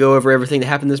not going to go over everything that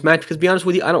happened in this match because, to be honest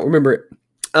with you, I don't remember it.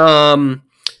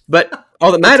 But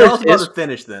all that matters tell us about the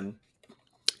finish, then.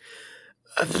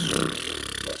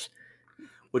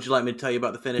 Would you like me to tell you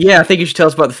about the finish? Yeah, I think you should tell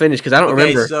us about the finish because I don't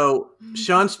remember. So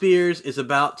Shawn Spears is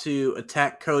about to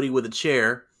attack Cody with a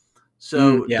chair.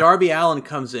 So Darby Allin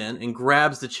comes in and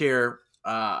grabs the chair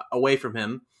away from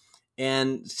him.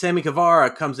 And Sammy Guevara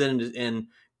comes in and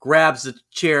grabs the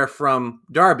chair from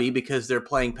Darby because they're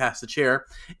playing past the chair.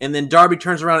 And then Darby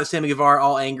turns around at Sammy Guevara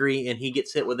all angry, and he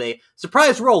gets hit with a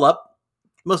surprise roll-up.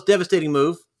 Most devastating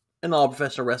move in all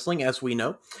professional wrestling, as we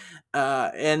know.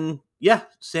 Shawn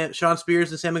Spears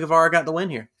and Sammy Guevara got the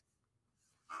win here.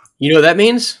 You know what that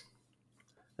means?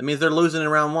 That means they're losing in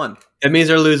round one. That means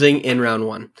they're losing in round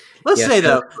one. Let's say,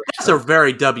 though, that's a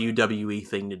very WWE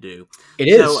thing to do. It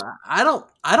is. So I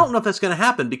don't know if that's going to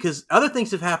happen because other things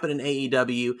have happened in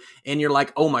AEW, and you're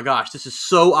like, oh my gosh, this is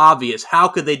so obvious. How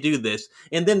could they do this?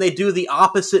 And then they do the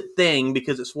opposite thing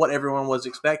because it's what everyone was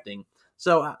expecting.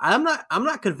 So I'm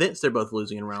not convinced they're both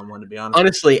losing in round one, to be honest.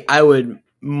 Honestly, I would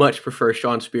much prefer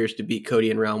Shawn Spears to beat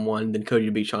Cody in round one than Cody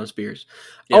to beat Shawn Spears.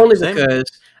 Yeah, only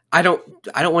because I don't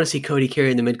want to see Cody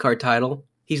carrying the mid-card title.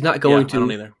 He's not going to. I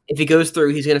don't either. If he goes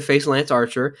through, he's going to face Lance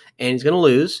Archer, and he's going to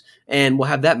lose, and we'll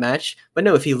have that match. But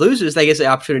no, if he loses, they get the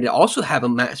opportunity to also have a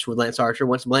match with Lance Archer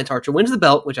once Lance Archer wins the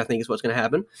belt, which I think is what's going to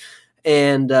happen.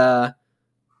 And,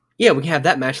 we can have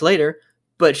that match later.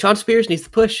 But Shawn Spears needs to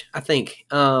push, I think.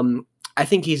 I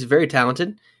think he's very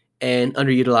talented and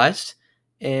underutilized.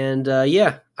 And,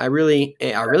 I really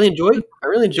enjoy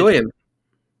him.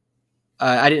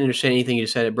 I didn't understand anything you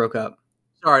just said. It broke up.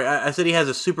 Sorry, I said he has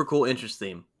a super cool entrance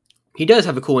theme. He does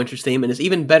have a cool entrance theme, and it's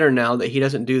even better now that he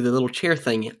doesn't do the little chair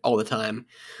thing all the time.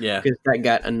 Yeah. Because that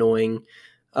got annoying.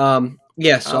 So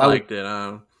I liked it.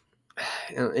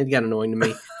 It got annoying to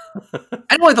me.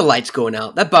 I don't like the lights going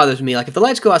out. That bothers me. Like, if the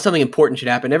lights go out, something important should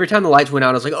happen. Every time the lights went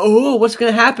out, I was like, oh, what's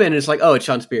going to happen? And it's like, oh, it's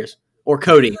Shawn Spears. Or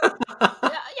Cody. Yeah,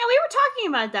 we were talking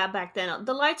about that back then.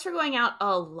 The lights were going out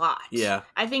a lot. Yeah.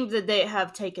 I think that they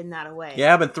have taken that away. Yeah, it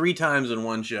happened 3 times in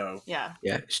one show. Yeah.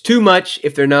 Yeah, it's too much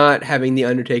if they're not having The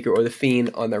Undertaker or The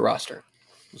Fiend on their roster.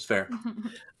 It's fair.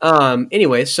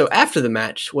 Anyway, so after the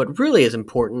match, what really is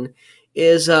important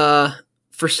is,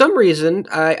 for some reason,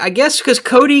 I guess because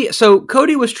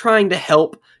Cody was trying to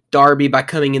help Darby by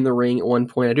coming in the ring at one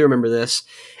point. I do remember this.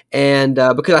 And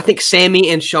because I think Sammy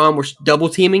and Shawn were double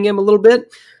teaming him a little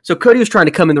bit. So Cody was trying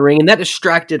to come in the ring, and that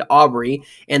distracted Aubrey,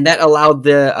 and that allowed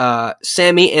the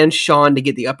Sammy and Shawn to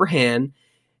get the upper hand,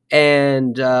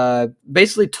 and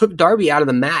basically took Darby out of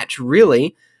the match,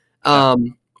 really.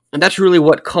 And that's really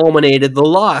what culminated the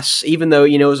loss, even though,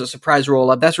 it was a surprise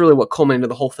roll-up. That's really what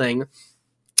culminated the whole thing.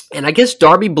 And I guess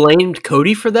Darby blamed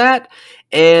Cody for that,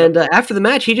 and after the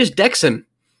match, he just decks him.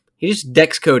 He just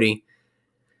decks Cody.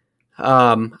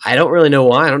 I don't really know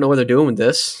why. I don't know what they're doing with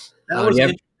this. That was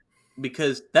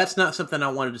because that's not something I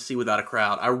wanted to see without a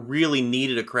crowd. I really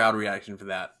needed a crowd reaction for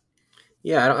that.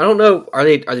 Yeah, I don't know. Are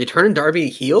they turning Darby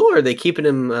heel, or are they keeping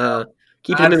him in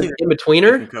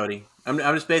betweener? Cody. I'm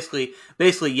just basically,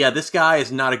 yeah. This guy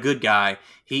is not a good guy.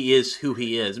 He is who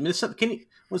he is. I mean,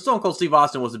 when Stone Cold Steve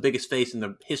Austin was the biggest face in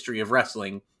the history of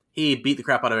wrestling, he beat the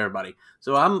crap out of everybody.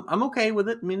 So I'm okay with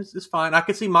it. I mean, it's fine. I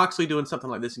could see Moxley doing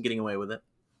something like this and getting away with it.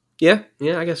 Yeah,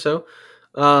 I guess so.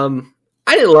 I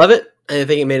didn't love it. I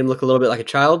think it made him look a little bit like a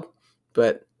child,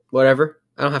 but whatever.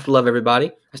 I don't have to love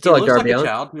everybody. I still like Darby Allin. He looks like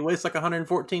a child. He weighs like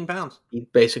 114 pounds. He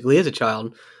basically is a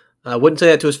child. I wouldn't say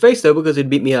that to his face, though, because he'd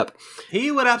beat me up.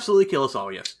 He would absolutely kill us all,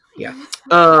 yes. Yeah.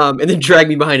 And then drag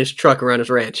me behind his truck around his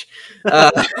ranch.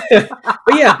 But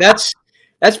yeah, that's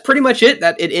pretty much it.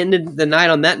 That it ended the night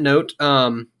on that note.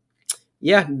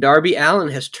 Darby Allin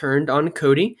has turned on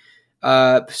Cody.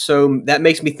 So that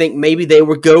makes me think maybe they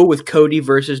would go with Cody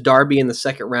versus Darby in the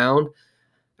second round.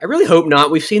 I really hope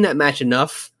not. We've seen that match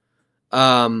enough.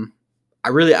 I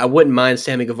wouldn't mind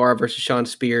Sammy Guevara versus Shawn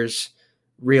Spears,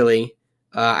 really.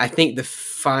 I think the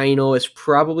final is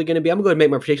probably going to be, I'm going to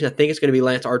make my prediction. I think it's going to be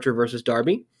Lance Archer versus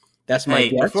Darby. That's my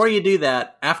guess. Before you do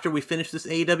that, after we finish this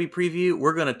AEW preview,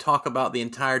 we're going to talk about the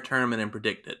entire tournament and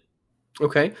predict it.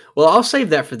 Okay. Well, I'll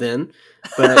save that for then.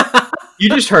 But you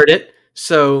just heard it.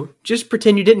 So just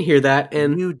pretend you didn't hear that,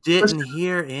 and you didn't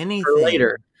hear anything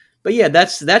later. But yeah,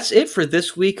 that's it for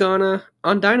this week on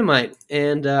Dynamite.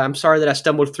 And I'm sorry that I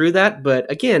stumbled through that,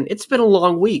 but again, it's been a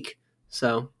long week.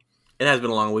 So it has been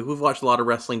a long week. We've watched a lot of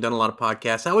wrestling, done a lot of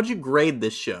podcasts. How would you grade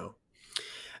this show?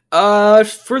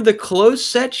 For the closed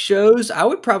set shows, I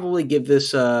would probably give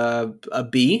this a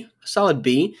B, a solid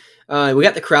B. We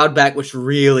got the crowd back, which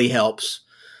really helps.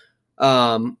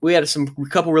 We had a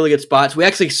couple really good spots. We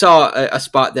actually saw a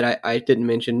spot that I didn't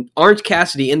mention. Orange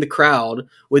Cassidy in the crowd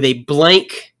with a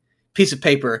blank piece of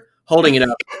paper holding it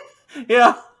up.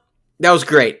 Yeah. That was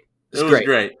great. It was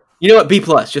great. You know what? B+,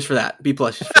 just for that. B+,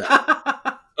 just for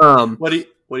that. What do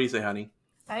you say, honey?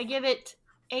 I give it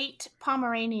 8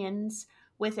 Pomeranians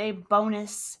with a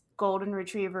bonus golden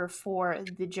retriever for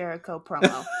the Jericho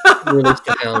promo. Really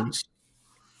sounds.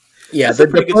 Yeah, the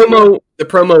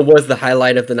promo was the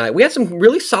highlight of the night. We had some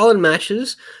really solid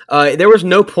matches. There was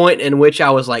no point in which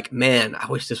I was like, man, I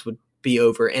wish this would be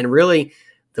over. And really,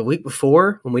 the week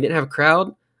before, when we didn't have a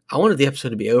crowd, I wanted the episode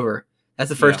to be over. That's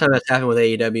the first time that's happened with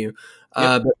AEW.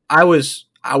 But I was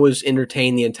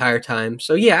entertained the entire time.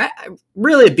 So yeah,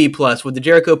 really a B+ with the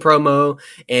Jericho promo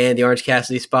and the Orange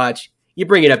Cassidy spots. You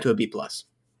bring it up to a B+.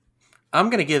 I'm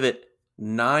going to give it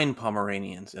 9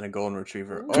 Pomeranians and a golden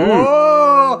retriever.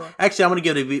 Oh, actually, I'm going to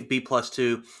give it a B+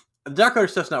 too. The Dark Order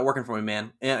stuff's not working for me,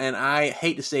 man, and I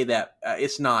hate to say that.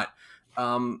 It's not.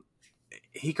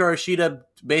 Hikaru Shida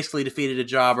basically defeated a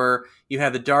jobber. You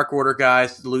have the Dark Order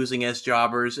guys losing as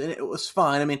jobbers, and it was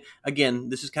fine. I mean, again,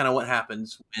 this is kind of what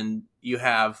happens when you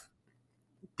have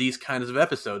these kinds of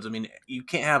episodes. I mean, you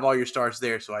can't have all your stars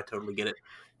there, so I totally get it.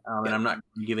 And I'm not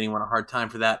going to give anyone a hard time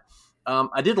for that.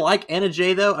 I did like Anna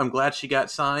Jay, though. I'm glad she got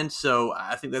signed, so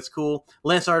I think that's cool.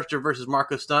 Lance Archer versus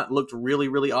Marco Stunt looked really,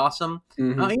 really awesome.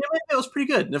 Mm-hmm. It was pretty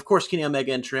good. And, of course, Kenny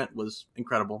Omega and Trent was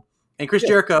incredible. And Chris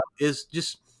Jericho is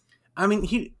just – I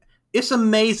mean, it's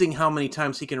amazing how many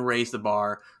times he can raise the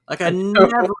bar. Like, I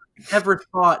never, ever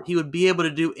thought he would be able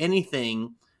to do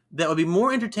anything that would be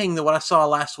more entertaining than what I saw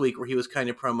last week where he was kind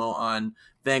of promo on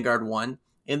Vanguard 1.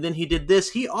 and then he did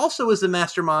this. He also is the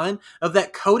mastermind of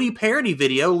that Cody parody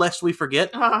video, lest we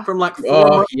forget, from like 4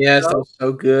 months yes, ago. that was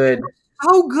so good.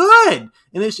 So good.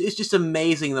 And it's just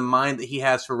amazing the mind that he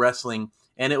has for wrestling,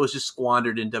 and it was just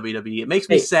squandered in WWE. It makes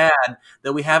me sad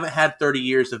that we haven't had 30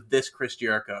 years of this Chris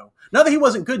Jericho. Not that he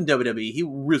wasn't good in WWE. He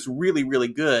was really, really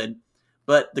good,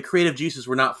 but the creative juices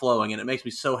were not flowing, and it makes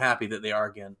me so happy that they are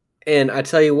again. And I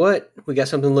tell you what, we got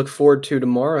something to look forward to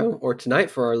tomorrow or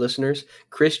tonight for our listeners.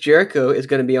 Chris Jericho is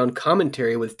going to be on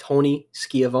commentary with Tony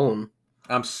Schiavone.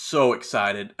 I'm so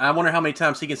excited. I wonder how many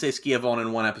times he can say Schiavone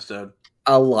in one episode.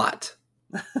 A lot.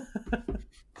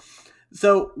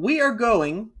 So we are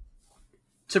going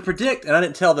to predict, and I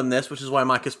didn't tell them this, which is why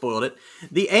Micah spoiled it,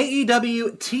 the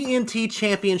AEW TNT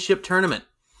Championship Tournament.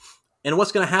 And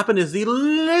what's going to happen is the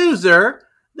loser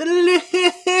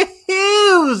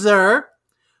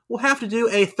will have to do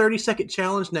a 30-second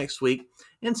challenge next week.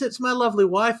 And since my lovely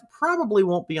wife probably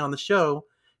won't be on the show,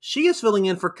 she is filling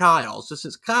in for Kyle. So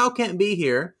since Kyle can't be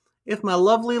here, if my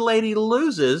lovely lady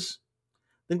loses,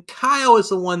 then Kyle is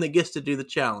the one that gets to do the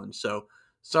challenge. So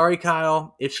sorry,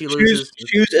 Kyle, if she loses.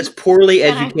 Choose as poorly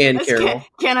as you can, Carol.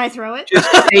 Can I throw it?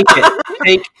 Just take it.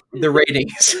 Take the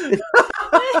ratings.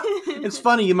 It's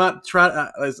funny, you might try.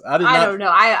 I don't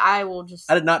know. I will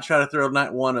just. I did not try to throw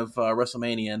night one of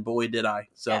WrestleMania, and boy, did I.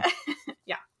 So,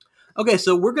 yeah. Okay,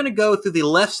 so we're going to go through the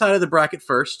left side of the bracket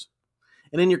first.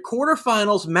 And in your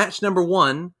quarterfinals, match number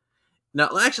 1. Now,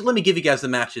 actually, let me give you guys the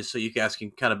matches so you guys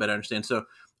can kind of better understand. So,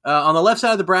 on the left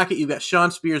side of the bracket, you've got Shawn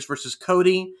Spears versus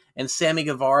Cody and Sammy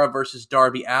Guevara versus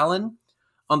Darby Allin.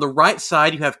 On the right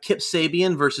side, you have Kip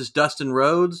Sabian versus Dustin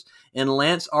Rhodes and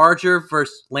Lance Archer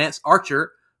versus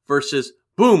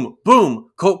Boom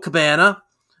Colt Cabana.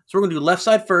 So we're going to do left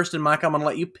side first, and Mike, I'm going to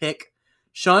let you pick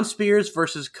Shawn Spears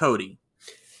versus Cody.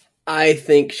 I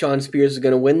think Shawn Spears is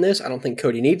going to win this. I don't think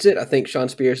Cody needs it. I think Shawn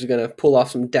Spears is going to pull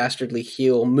off some dastardly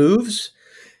heel moves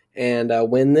and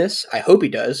win this. I hope he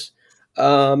does.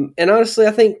 And honestly,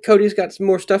 I think Cody's got some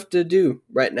more stuff to do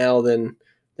right now than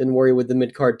worry with the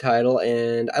mid-card title,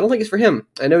 and I don't think it's for him.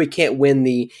 I know he can't win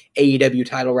the AEW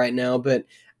title right now, but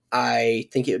I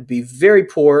think it would be very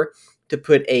poor to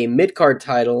put a mid-card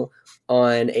title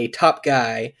on a top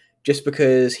guy just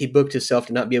because he booked himself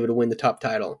to not be able to win the top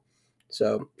title.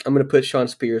 So I'm going to put Shawn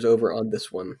Spears over on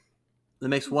this one. That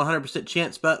makes 100%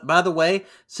 chance. But by the way,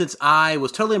 since I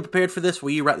was totally unprepared for this,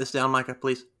 will you write this down, Micah,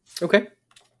 please? Okay.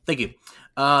 Thank you.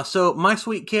 So, my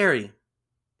sweet Carrie,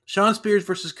 Shawn Spears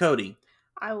versus Cody.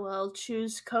 I will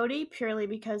choose Cody purely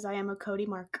because I am a Cody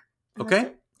mark. And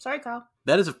Okay. Sorry, Kyle.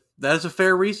 That is a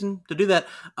fair reason to do that.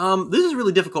 This is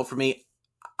really difficult for me.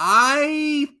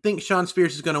 I think Shawn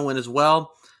Spears is going to win as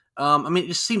well. It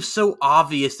just seems so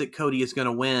obvious that Cody is going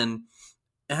to win.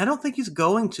 And I don't think he's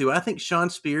going to. I think Shawn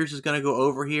Spears is going to go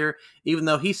over here, even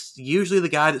though he's usually the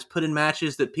guy that's put in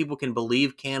matches that people can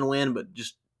believe can win, but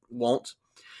just won't.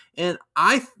 And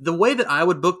the way that I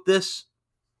would book this,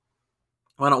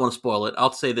 well, I don't want to spoil it.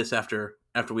 I'll say this after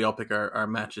we all pick our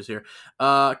matches here.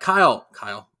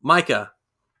 Micah,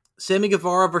 Sammy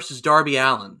Guevara versus Darby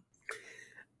Allin.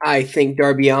 I think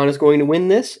Darby Allin is going to win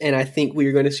this, and I think we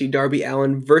are going to see Darby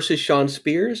Allin versus Shawn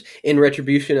Spears in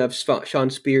retribution of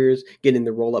Shawn Spears getting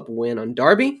the roll-up win on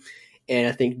Darby, and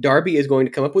I think Darby is going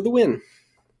to come up with the win.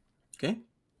 Okay.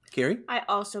 Carrie? I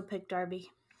also picked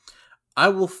Darby. I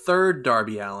will third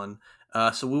Darby Allin.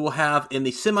 So we will have in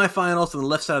the semifinals on the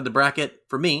left side of the bracket,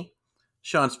 for me,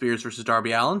 Shawn Spears versus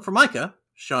Darby Allin. For Micah,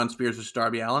 Shawn Spears versus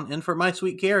Darby Allin. And for my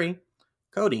sweet Carrie,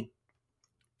 Cody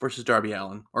versus Darby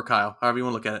Allin. Or Kyle, however you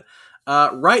want to look at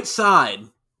it. Right side.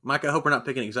 Micah, I hope we're not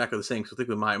picking exactly the same, because I think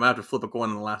we might. Might have to flip a coin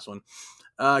on the last one.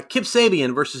 Kip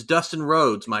Sabian versus Dustin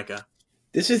Rhodes, Micah.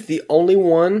 This is the only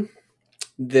one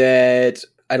that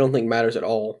I don't think matters at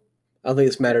all. I don't think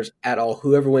this matters at all.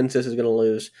 Whoever wins this is going to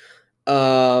lose.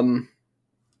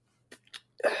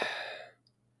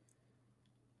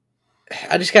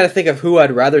 I just got to think of who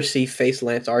I'd rather see face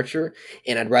Lance Archer,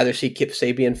 and I'd rather see Kip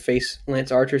Sabian face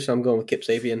Lance Archer, so I'm going with Kip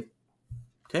Sabian.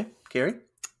 Okay, Carrie?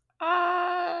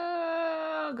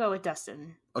 I'll go with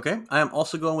Dustin. Okay, I am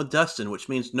also going with Dustin, which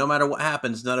means no matter what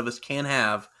happens, none of us can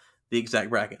have the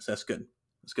exact brackets. That's good.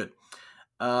 That's good.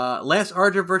 Lance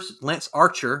Archer versus Lance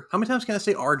Archer. How many times can I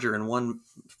say Archer in one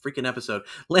freaking episode?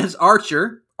 Lance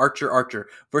Archer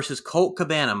versus Colt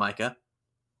Cabana, Micah.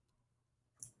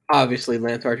 Obviously,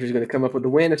 Lance Archer is going to come up with the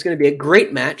win. It's going to be a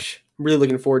great match. I'm really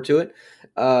looking forward to it.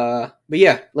 But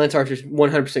yeah, Lance Archer is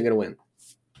 100% going to win.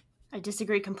 I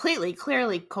disagree completely.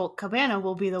 Clearly, Colt Cabana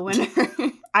will be the winner.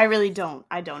 I really don't.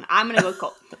 I'm going to go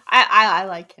Colt. I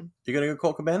like him. You're going to go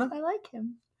Colt Cabana? I like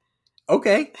him.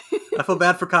 Okay. I feel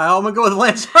bad for Kyle. I'm going to go with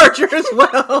Lance Archer as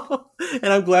well.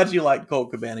 And I'm glad you like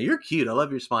Colt Cabana. You're cute. I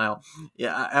love your smile.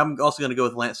 Yeah, I'm also going to go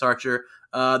with Lance Archer.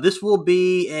 This will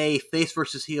be a face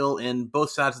versus heel in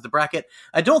both sides of the bracket.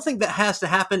 I don't think that has to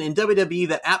happen. In WWE,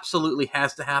 that absolutely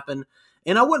has to happen.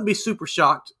 And I wouldn't be super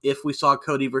shocked if we saw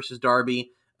Cody versus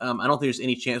Darby. I don't think there's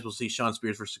any chance we'll see Shawn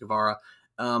Spears versus Guevara.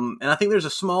 And I think there's a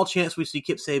small chance we see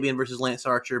Kip Sabian versus Lance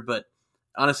Archer. But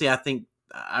honestly,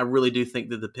 I really do think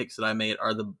that the picks that I made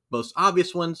are the most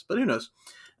obvious ones, but who knows?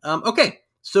 Okay,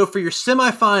 so for your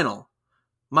semifinal,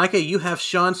 Micah, you have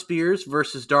Shawn Spears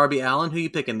versus Darby Allin. Who are you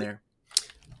picking there?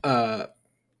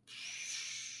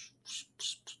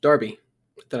 Darby.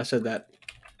 I thought I said that.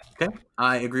 Okay,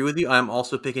 I agree with you. I'm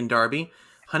also picking Darby.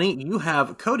 Honey, you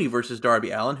have Cody versus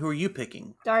Darby Allin. Who are you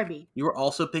picking? Darby. You are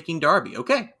also picking Darby.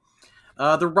 Okay.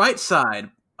 The right side,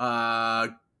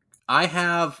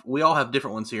 we all have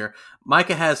different ones here.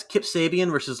 Micah has Kip Sabian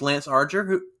versus Lance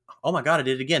Archer. Oh my God, I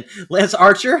did it again. Lance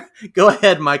Archer? Go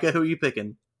ahead, Micah. Who are you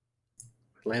picking?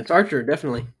 Lance Archer,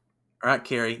 definitely. All right,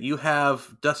 Carrie. You have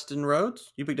Dustin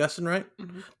Rhodes. You picked Dustin, right?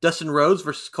 Mm-hmm. Dustin Rhodes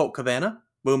versus Colt Cabana.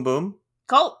 Boom, boom.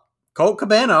 Colt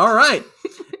Cabana. All right.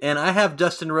 And I have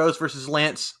Dustin Rhodes versus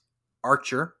Lance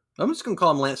Archer. I'm just going to call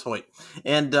him Lance Hoyt.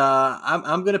 And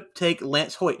I'm going to take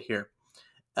Lance Hoyt here.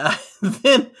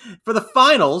 Then for the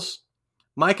finals,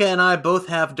 Micah and I both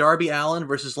have Darby Allin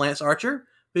versus Lance Archer.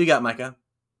 Who you got, Micah?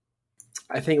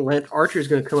 I think Lance Archer is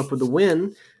going to come up with the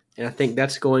win, and I think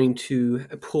that's going to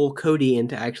pull Cody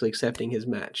into actually accepting his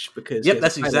match. Because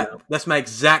that's my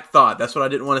exact thought. That's what I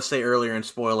didn't want to say earlier and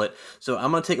spoil it. So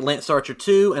I'm going to take Lance Archer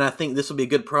too, and I think this will be a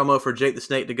good promo for Jake the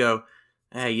Snake to go,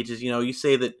 hey, you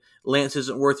say that Lance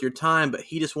isn't worth your time, but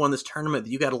he just won this tournament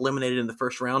that you got eliminated in the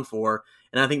first round for,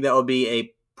 and I think that would be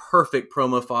a perfect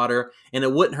promo fodder, and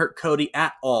it wouldn't hurt Cody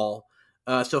at all.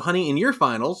 So, honey, in your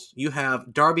finals, you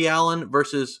have Darby Allin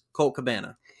versus Colt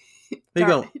Cabana. Who you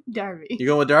going? Darby. You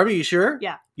going with Darby? You sure?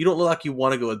 Yeah. You don't look like you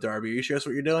want to go with Darby. Are you sure that's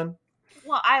what you're doing?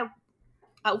 Well,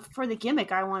 for the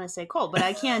gimmick, I want to say Colt, but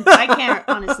I can't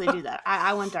honestly do that.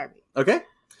 I want Darby. Okay.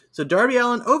 So, Darby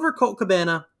Allin over Colt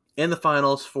Cabana in the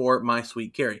finals for My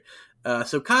Sweet Carrie.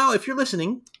 So, Kyle, if you're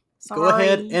listening, go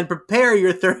ahead and prepare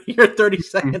your 30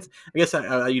 seconds. I guess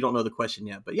you don't know the question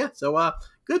yet, but yeah. So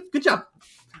good job.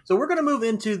 So we're going to move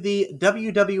into the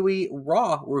WWE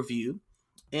Raw review,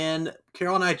 and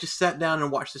Carol and I just sat down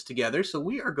and watched this together. So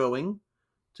we are going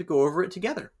to go over it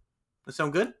together. That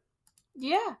sound good?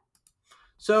 Yeah.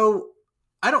 So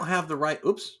I don't have the right.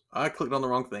 Oops, I clicked on the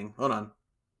wrong thing. Hold on.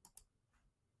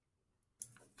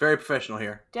 Very professional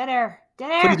here. Dead air.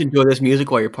 Please enjoy this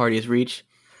music while your party is reached.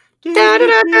 Okay.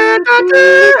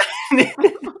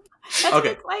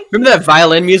 Remember that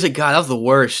violin music? God, that was the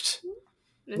worst.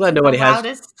 Glad nobody has. The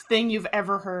loudest thing you've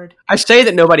ever heard. I say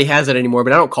that nobody has it anymore,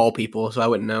 but I don't call people, so I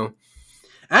wouldn't know.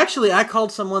 Actually, I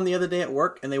called someone the other day at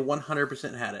work, and they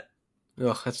 100% had it.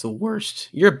 Ugh, that's the worst.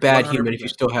 You're a bad 100%. human if you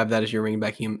still have that as your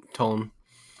ringback tone.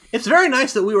 It's very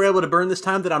nice that we were able to burn this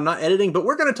time that I'm not editing, but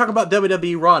we're going to talk about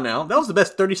WWE Raw now. That was the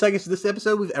best 30 seconds of this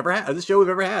episode we've ever had, this show we've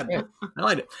ever had. Yeah. I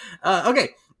liked it. Okay,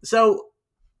 so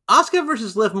Asuka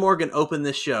versus Liv Morgan opened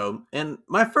this show, and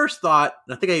my first thought,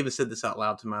 and I think I even said this out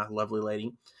loud to my lovely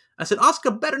lady, I said,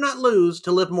 Asuka better not lose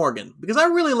to Liv Morgan, because I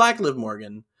really like Liv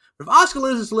Morgan. But if Asuka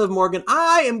loses to Liv Morgan,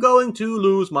 I am going to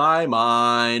lose my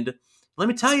mind. Let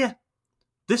me tell you,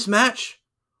 this match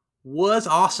was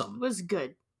awesome. It was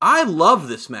good. I love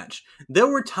this match. There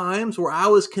were times where I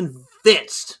was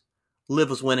convinced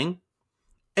Liv was winning,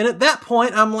 and at that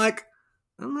point, I'm like,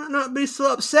 I might not be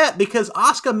so upset because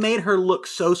Asuka made her look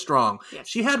so strong. Yes.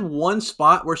 She had one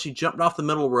spot where she jumped off the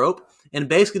middle rope and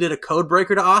basically did a code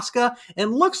breaker to Asuka,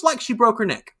 and looks like she broke her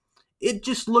neck. It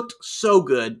just looked so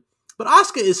good. But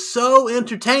Asuka is so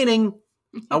entertaining.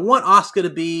 I want Asuka to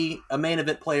be a main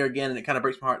event player again, and it kind of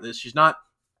breaks my heart that she's not.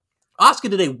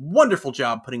 Asuka did a wonderful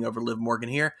job putting over Liv Morgan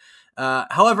here.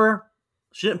 However,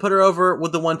 she didn't put her over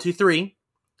with the 1-2-3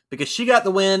 because she got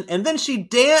the win, and then she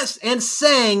danced and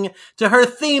sang to her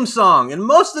theme song. And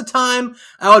most of the time,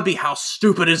 I would be, how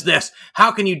stupid is this?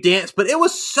 How can you dance? But it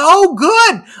was so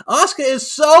good. Asuka is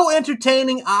so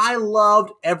entertaining. I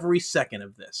loved every second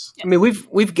of this. I mean,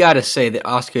 we've got to say that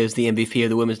Asuka is the MVP of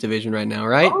the women's division right now,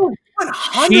 right? Oh,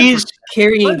 100%. She's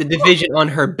carrying the division on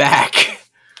her back.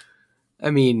 I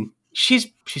mean,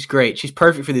 she's great. She's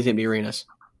perfect for these empty arenas.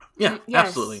 Yeah, yes.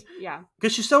 Absolutely. Yeah.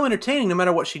 Because she's so entertaining no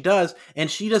matter what she does,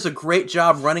 and she does a great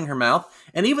job running her mouth.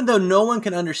 And even though no one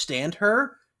can understand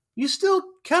her, you still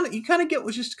kind of get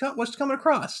what's coming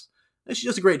across. And she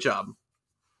does a great job.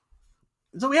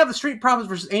 So we have the Street Profits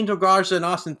versus Angel Garza and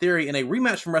Austin Theory in a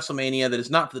rematch from WrestleMania that is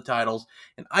not for the titles,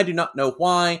 and I do not know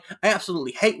why. I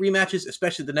absolutely hate rematches,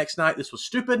 especially the next night. This was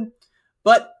stupid.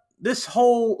 But this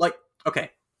whole,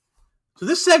 okay. So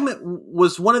this segment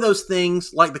was one of those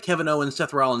things, like the Kevin Owens,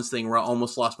 Seth Rollins thing, where I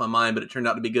almost lost my mind, but it turned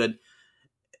out to be good.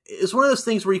 It's one of those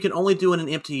things where you can only do in an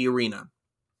empty arena.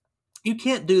 You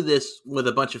can't do this with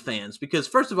a bunch of fans, because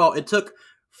first of all, it took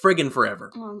friggin'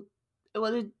 forever. Well,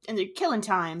 and they're killing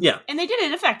time. Yeah. And they did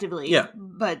it effectively. Yeah.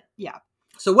 But, yeah.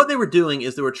 So what they were doing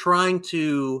is they were trying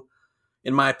to,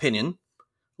 in my opinion,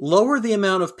 lower the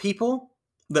amount of people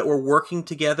that were working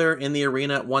together in the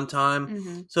arena at one time.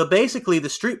 Mm-hmm. So basically, the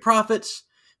Street Profits,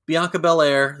 Bianca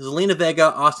Belair, Zelina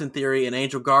Vega, Austin Theory, and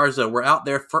Angel Garza were out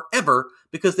there forever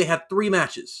because they had 3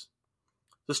 matches.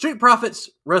 The Street Profits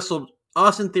wrestled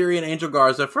Austin Theory and Angel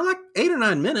Garza for 8 or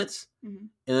 9 minutes. Mm-hmm.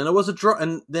 And then it was a draw.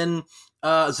 And then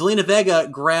Zelina Vega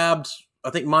grabbed, I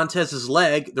think, Montez's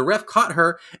leg. The ref caught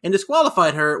her and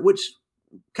disqualified her, which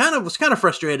was kind of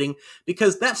frustrating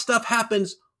because that stuff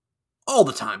happens all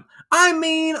the time. I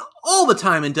mean, all the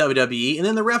time in WWE. And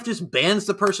then the ref just bans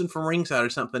the person from ringside or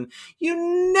something.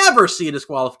 You never see a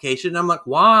disqualification. And I'm like,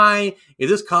 why is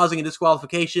this causing a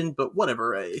disqualification? But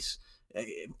whatever.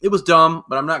 It was dumb,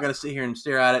 but I'm not going to sit here and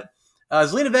stare at it.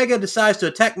 Zelina Vega decides to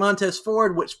attack Montez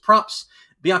Ford, which prompts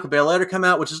Bianca Belair to come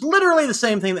out, which is literally the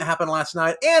same thing that happened last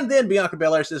night. And then Bianca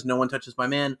Belair says, no one touches my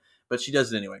man, but she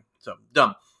does it anyway. So,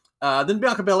 dumb. Then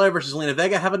Bianca Belair versus Zelina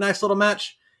Vega have a nice little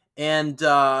match. And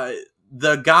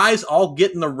the guys all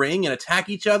get in the ring and attack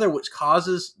each other, which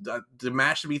causes the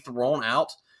match to be thrown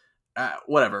out.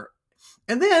 Whatever.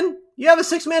 And then you have a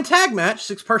 6-man tag match,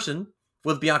 6-person,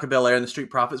 with Bianca Belair and the Street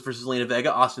Profits versus Zelina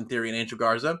Vega, Austin Theory, and Angel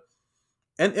Garza.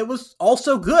 And it was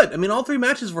also good. I mean, all 3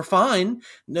 matches were fine.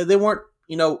 They weren't,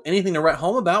 anything to write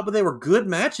home about, but they were good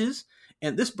matches.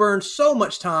 And this burned so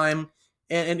much time.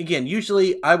 And again,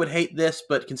 usually I would hate this,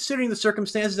 but considering the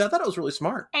circumstances, I thought it was really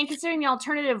smart. And considering the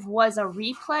alternative was a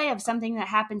replay of something that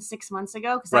happened 6 months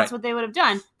ago, because that's what they would have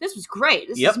done, this was great.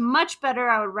 This is much better.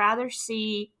 I would rather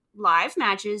see live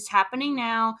matches happening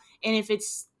now. And if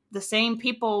it's the same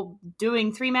people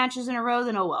doing 3 matches in a row,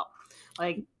 then oh well.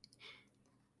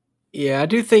 Yeah, I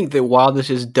do think that while this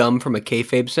is dumb from a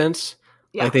kayfabe sense,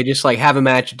 they just have a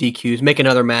match, DQs, make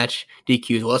another match,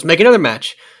 DQs. Well, let's make another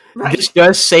match. Right. This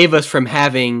does save us from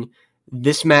having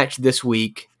this match this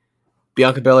week,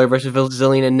 Bianca Belair versus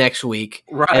Zelina next week,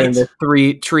 and the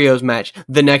 3 trios match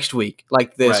the next week.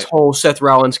 This whole Seth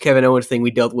Rollins, Kevin Owens thing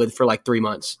we dealt with for 3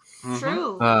 months.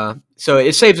 True. So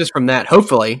it saves us from that,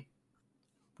 hopefully.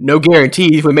 No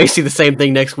guarantees. We may see the same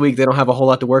thing next week. They don't have a whole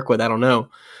lot to work with. I don't know.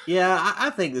 Yeah,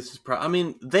 I think this is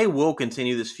they will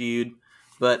continue this feud,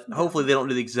 but hopefully they don't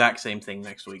do the exact same thing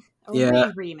next week. A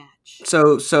rematch.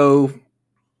 So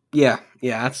yeah,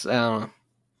 that's, I don't know.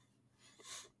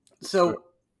 So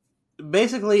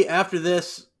basically after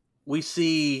this, we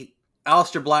see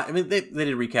Aleister Black. I mean, they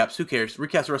did recaps. Who cares?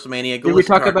 Recaps of WrestleMania. Did we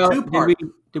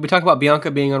talk about Bianca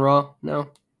being on Raw?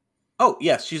 No. Oh,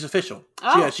 yes, she's official.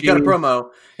 She got a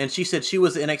promo, and she said she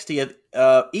was the EST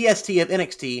of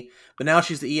NXT, but now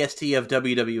she's the EST of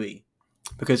WWE.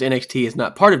 Because NXT is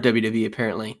not part of WWE,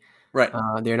 apparently. Right.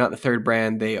 They're not the 3rd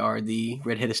brand. They are the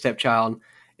redheaded stepchild.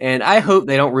 And I hope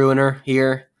they don't ruin her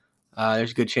here. There's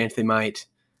a good chance they might.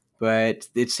 But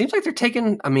it seems like they're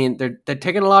taking a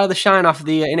lot of the shine off of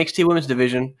the NXT women's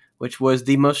division, which was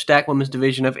the most stacked women's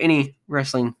division of any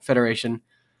wrestling federation.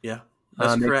 Yeah.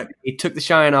 That's correct. They took the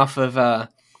shine off of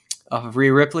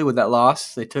Rhea Ripley with that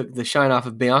loss. They took the shine off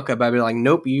of Bianca by being like,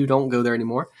 nope, you don't go there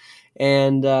anymore.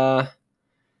 And they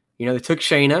took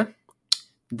Shayna.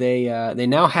 They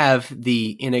now have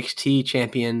the NXT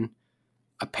champion.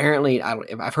 Apparently,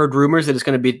 I've heard rumors that it's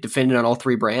going to be defended on all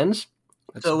 3 brands.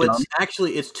 That's so dumb.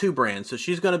 It's 2 brands. So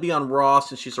she's going to be on Raw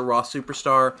since she's a Raw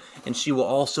superstar, and she will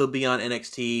also be on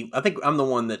NXT. I think I'm the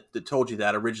one that told you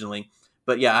that originally.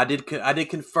 But yeah, I did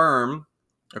confirm,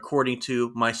 according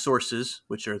to my sources,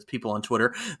 which are people on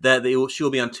Twitter, that she will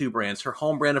be on 2 brands. Her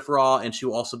home brand of Raw, and she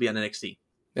will also be on NXT.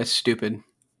 That's stupid.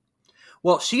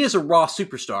 Well, she is a Raw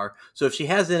superstar, so if she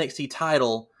has the NXT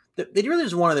title, they really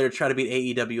just wanted her to try to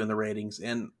beat AEW in the ratings,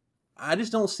 and I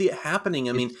just don't see it happening.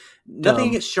 I mean, nothing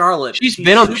against Charlotte. She's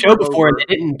been on the show before, and they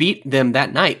didn't beat them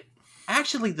that night.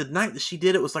 Actually, the night that she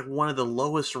did it was one of the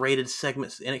lowest rated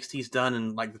segments NXT's done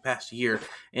in the past year.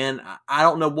 And I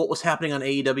don't know what was happening on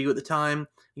AEW at the time.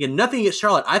 Again, nothing against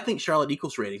Charlotte. I think Charlotte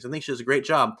equals ratings. I think she does a great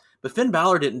job. But Finn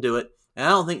Balor didn't do it. And I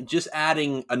don't think just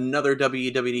adding another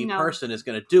WWE person is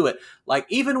going to do it.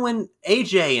 Even when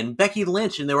AJ and Becky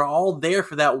Lynch, and they were all there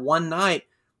for that one night,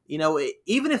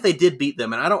 even if they did beat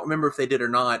them, and I don't remember if they did or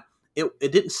not,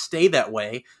 it didn't stay that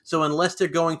way. So unless they're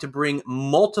going to bring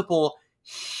multiple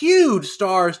huge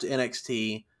stars to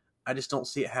NXT, I just don't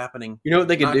see it happening. You know what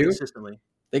they could do? Consistently.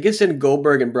 They could send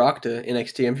Goldberg and Brock to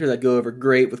NXT. I'm sure that'd go over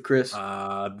great with Chris.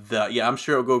 I'm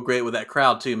sure it would go great with that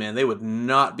crowd too, man. They would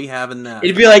not be having that.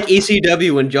 It'd be like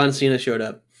ECW when John Cena showed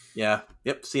up. Yeah.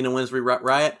 Yep. Cena wins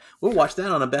Riot. We'll watch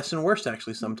that on a best and worst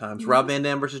actually sometimes. Rob Van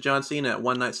Dam versus John Cena at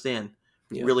One Night Stand.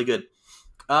 Yeah. Really good.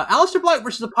 Aleister Black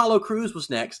versus Apollo Crews was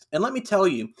next. And let me tell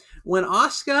you, when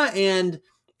Asuka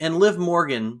and Liv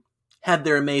Morgan had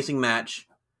their amazing match,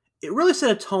 it really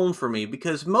set a tone for me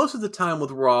because most of the time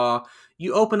with Raw,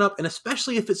 you open up, and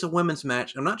especially if it's a women's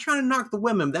match, I'm not trying to knock the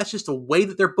women, that's just the way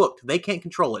that they're booked. They can't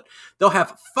control it. They'll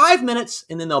have 5 minutes,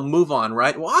 and then they'll move on,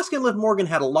 right? Well, Asuka and Liv Morgan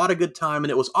had a lot of good time, and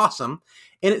it was awesome.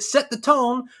 And it set the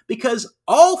tone because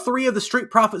all 3 of the Street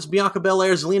Profits, Bianca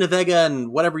Belair, Zelina Vega,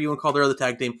 and whatever you want to call their other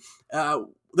tag team,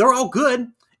 they were all good.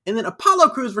 And then Apollo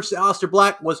Crews versus Aleister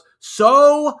Black was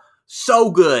so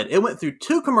good. It went through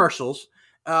 2 commercials.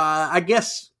 I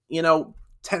guess,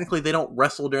 technically they don't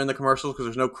wrestle during the commercials because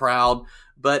there's no crowd,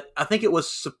 but I think it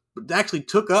actually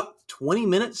took up 20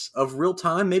 minutes of real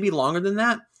time, maybe longer than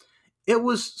that. It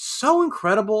was so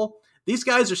incredible. These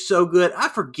guys are so good. I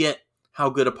forget how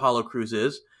good Apollo Crews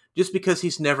is just because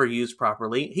he's never used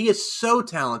properly. He is so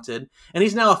talented, and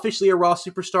he's now officially a Raw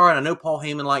superstar, and I know Paul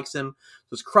Heyman likes him. So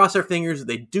let's cross our fingers that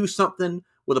they do something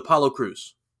with Apollo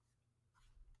Crews.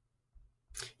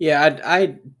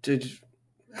 Yeah,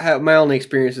 my only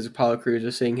experience with Apollo Crews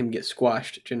is seeing him get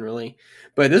squashed generally.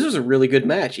 But this was a really good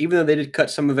match. Even though they did cut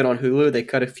some of it on Hulu, they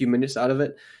cut a few minutes out of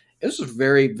it. It was a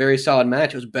very, very solid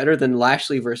match. It was better than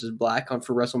Lashley versus Black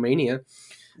for WrestleMania.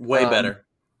 Way better.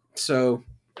 So,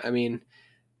 I mean,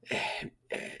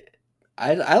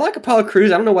 I like Apollo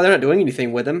Crews. I don't know why they're not doing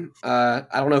anything with him. I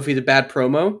don't know if he's a bad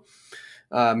promo.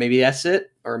 Maybe that's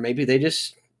it. Or maybe they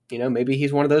just, maybe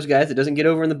he's one of those guys that doesn't get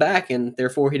over in the back and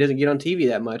therefore he doesn't get on TV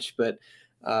that much. But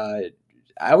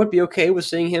I would be okay with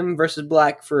seeing him versus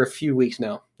Black for a few weeks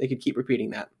now. They could keep repeating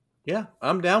that. Yeah,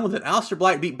 I'm down with it. Aleister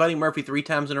Black beat Buddy Murphy 3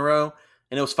 times in a row,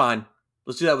 and it was fine.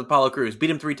 Let's do that with Apollo Crews.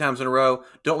 Beat him 3 times in a row.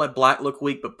 Don't let Black look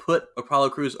weak, but put Apollo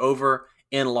Crews over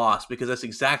and lost because that's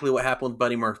exactly what happened with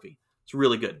Buddy Murphy. It's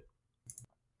really good.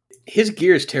 His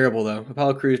gear is terrible, though.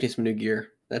 Apollo Crews needs some new gear.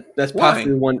 That's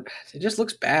possibly one. It just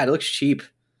looks bad. It looks cheap.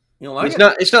 You don't like it?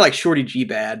 It's not like Shorty G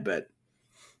bad, but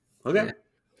okay. Yeah,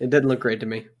 it doesn't look great to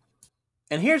me.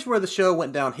 And here's where the show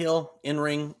went downhill in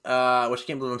ring, which I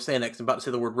can't believe I'm saying next. I'm about to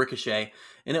say the word Ricochet.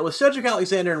 And it was Cedric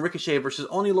Alexander and Ricochet versus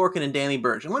Oney Lorcan and Danny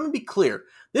Burch. And let me be clear.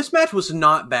 This match was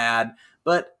not bad,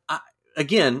 but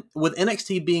again, with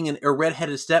NXT being a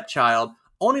redheaded stepchild,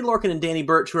 Oney Lorcan and Danny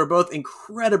Burch, who are both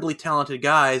incredibly talented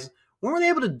guys, weren't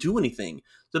able to do anything.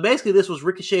 So basically this was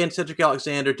Ricochet and Cedric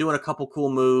Alexander doing a couple cool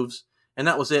moves, and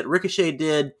that was it. Ricochet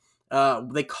did,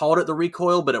 they called it the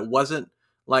recoil, but it wasn't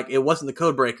the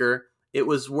code breaker. It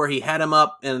was where he had him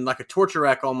up in like a torture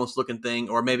rack almost looking thing,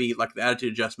 or maybe like the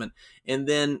attitude adjustment, and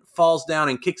then falls down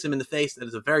and kicks him in the face. That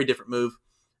is a very different move.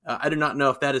 I do not know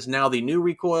if that is now the new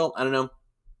recoil. I don't know.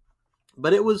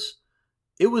 But it was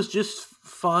just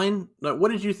fine. Now,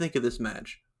 what did you think of this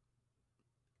match,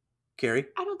 Carrie?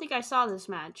 I don't think I saw this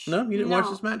match. No, you didn't watch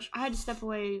this match? I had to step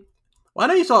away. Well, I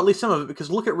know you saw at least some of it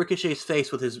because look at Ricochet's face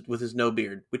with his no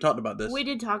beard. We talked about this. We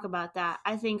did talk about that.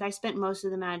 I think I spent most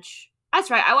of the match. That's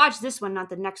right. I watched this one, not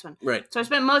the next one. Right. So I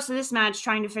spent most of this match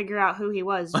trying to figure out who he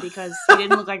was because he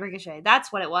didn't look like Ricochet.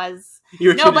 That's what it was.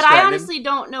 But I honestly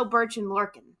don't know Burch and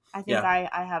Lorcan. I think I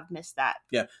have missed that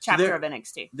chapter of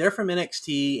NXT. They're from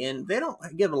NXT, and they don't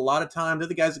give a lot of time. They're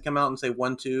the guys that come out and say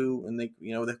 1-2, and they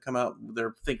come out with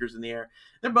their fingers in the air.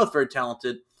 They're both very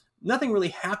talented. Nothing really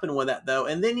happened with that though.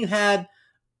 And then you had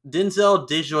Denzel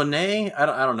Dejournay.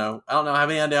 I don't know. I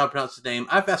have any idea how to pronounce his name.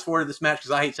 I fast forwarded this match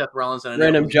because I hate Seth Rollins. And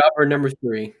Random jobber number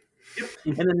 3.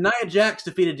 And then Nia Jax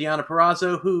defeated Deonna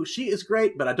Purrazzo, who she is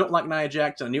great, but I don't like Nia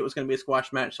Jax. I knew it was going to be a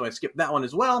squash match, so I skipped that one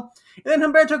as well. And then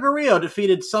Humberto Carrillo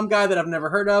defeated some guy that I've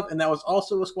never heard of, and that was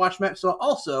also a squash match, so I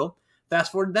also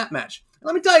fast forwarded that match. And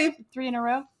let me tell you, 3 in a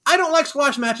row. I don't like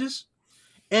squash matches,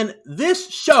 and this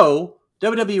show,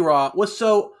 WWE Raw, was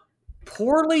so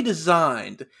poorly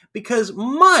designed because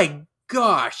my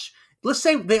gosh, let's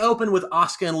say they open with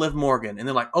Asuka and Liv Morgan, and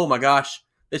they're like, oh my gosh,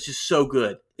 this is so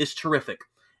good, it's terrific.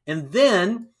 And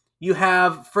then you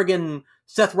have friggin'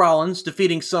 Seth Rollins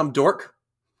defeating some dork.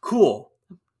 Cool.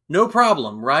 No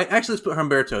problem, right? Actually, let's put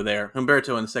Humberto there.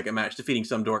 Humberto in the second match defeating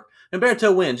some dork.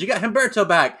 Humberto wins. You got Humberto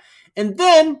back. And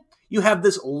then you have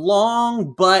this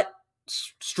long butt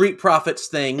Street Profits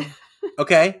thing.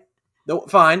 Okay?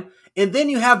 Fine. And then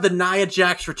you have the Nia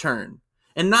Jax return.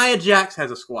 And Nia Jax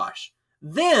has a squash.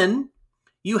 Then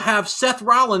you have Seth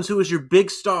Rollins, who is your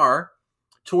big star,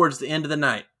 towards the end of the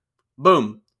night.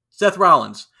 Boom. Seth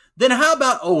Rollins. Then how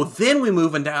about, then we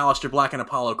move into Aleister Black and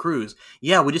Apollo Crews.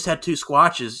 Yeah, we just had 2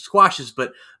 squashes,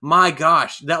 but my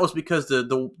gosh, that was because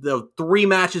the 3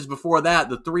 matches before that,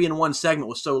 the 3-in-1 segment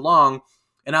was so long,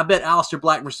 and I bet Aleister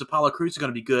Black versus Apollo Crews is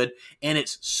going to be good, and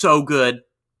it's so good.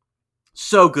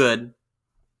 So good.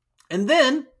 And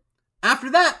then,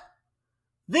 after that,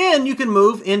 then you can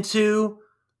move into...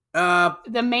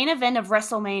 the main event of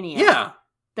WrestleMania. Yeah.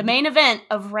 The main event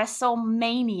of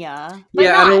WrestleMania.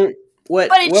 Yeah, I don't...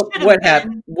 What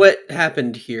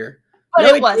happened here?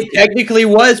 But it wasn't. It technically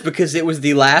was because it was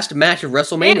the last match of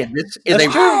WrestleMania. This is a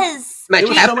match it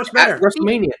was so much better.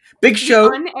 WrestleMania. Big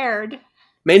Show unaired.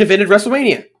 Main evented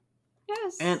WrestleMania.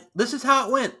 Yes. And this is how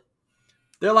it went.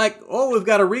 They're like, we've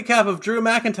got a recap of Drew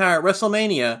McIntyre at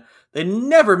WrestleMania. They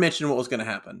never mentioned what was going to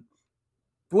happen.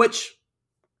 Which,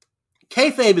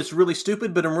 kayfabe is really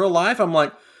stupid, but in real life, I'm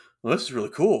like, well, this is really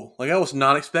cool. Like, I was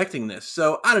not expecting this.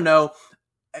 So, I don't know.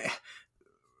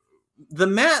 The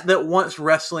Matt that wants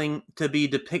wrestling to be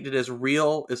depicted as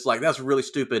real is like, that's really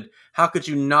stupid. How could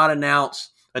you not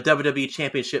announce a WWE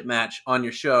Championship match on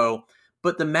your show?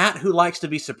 But the Matt who likes to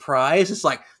be surprised, it's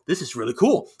like, this is really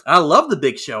cool. I love the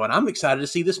Big Show, and I'm excited to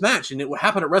see this match. And it would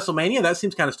happen at WrestleMania. That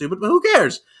seems kind of stupid, but who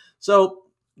cares? So,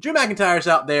 Drew McIntyre's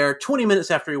out there 20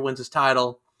 minutes after he wins his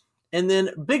title. And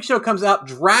then Big Show comes out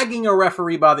dragging a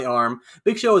referee by the arm.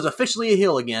 Big Show is officially a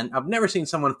heel again. I've never seen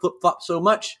someone flip-flop so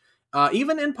much,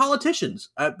 even in politicians.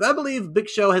 I believe Big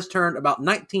Show has turned about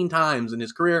 19 times in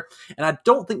his career, and I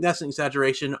don't think that's an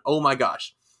exaggeration. Oh my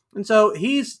gosh. And so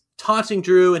he's taunting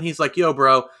Drew, and he's like, yo,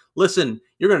 bro, listen,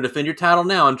 you're going to defend your title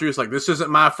now. And Drew's like, this isn't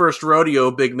my first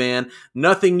rodeo, big man.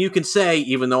 Nothing you can say,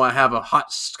 even though I have a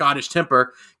hot Scottish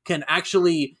temper, can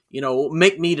actually,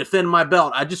 make me defend my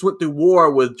belt. I just went through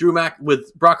war with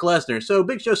with Brock Lesnar. So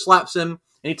Big Show slaps him,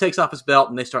 and he takes off his belt,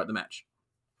 and they start the match.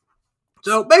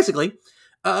 So basically,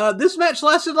 this match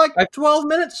lasted like 12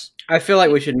 minutes. I feel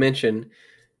like we should mention,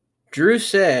 Drew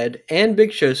said, and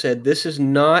Big Show said, this is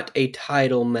not a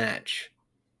title match.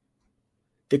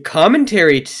 The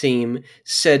commentary team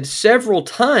said several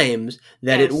times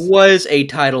that it was a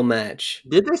title match.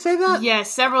 Did they say that?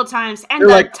 Yes, several times. And they're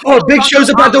like, Big Show's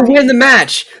about to win the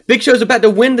match. Big Show's about to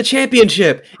win the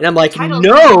championship. And I'm like,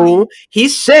 no. He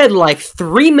said like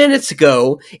 3 minutes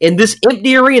ago in this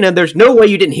empty arena, there's no way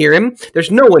you didn't hear him.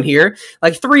 There's no one here.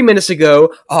 Like 3 minutes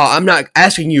ago, I'm not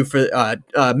asking you for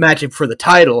matching for the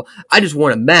title. I just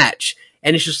want a match.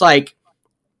 And it's just like,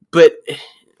 but...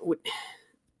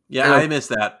 Yeah, I missed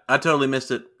that. I totally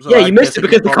missed it. So you missed it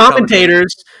because the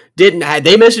commentators didn't.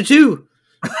 They missed it too.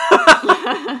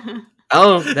 I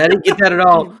didn't get that at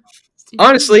all.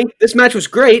 Honestly, this match was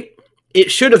great.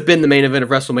 It should have been the main event of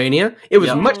WrestleMania. It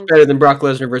was much better than Brock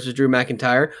Lesnar versus Drew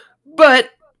McIntyre. But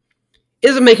it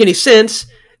doesn't make any sense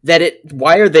that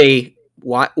Why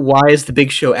is the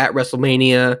Big Show at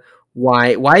WrestleMania?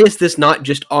 Why is this not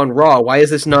just on Raw? Why is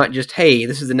this not just, hey,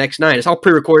 this is the next night? It's all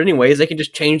pre-recorded anyways. They can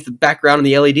just change the background on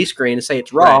the LED screen and say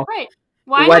it's Raw. Right.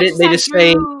 Why didn't they just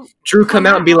say, Drew come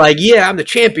out and be like, yeah, I'm the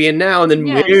champion now, and then,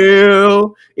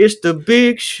 well, it's the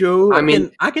Big Show.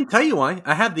 I can tell you why.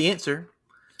 I have the answer.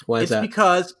 Why is that? It's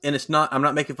because, and I'm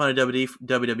not making fun of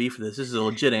WWE for this. This is a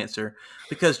legit answer.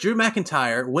 Because Drew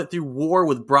McIntyre went through war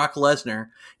with Brock Lesnar,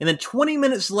 and then 20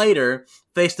 minutes later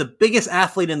faced the biggest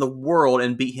athlete in the world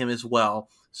and beat him as well.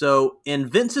 So in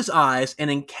Vince's eyes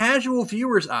and in casual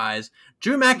viewers' eyes,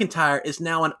 Drew McIntyre is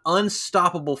now an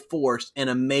unstoppable force and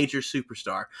a major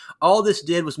superstar. All this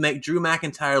did was make Drew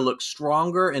McIntyre look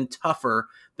stronger and tougher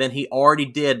than he already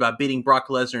did by beating Brock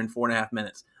Lesnar in 4.5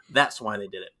 minutes. That's why they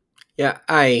did it. Yeah,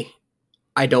 I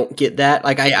don't get that.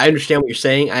 Like, I understand what you're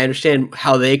saying. I understand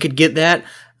how they could get that.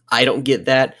 I don't get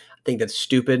that. I think that's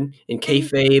stupid. In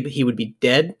kayfabe, he would be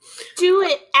dead. Do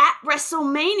it at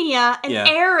WrestleMania and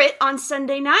air it on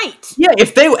Sunday night. Yeah,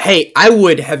 I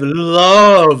would have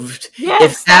loved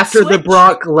if after the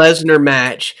Brock Lesnar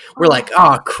match, we're like,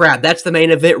 oh crap, that's the main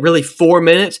event, really 4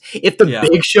 minutes. If the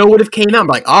Big Show would have came out, I'm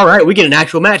like, all right, we get an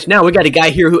actual match now. We got a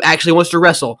guy here who actually wants to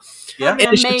wrestle. Yeah,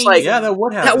 and it's just like, that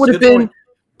would have been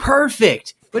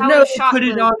perfect. But no, they put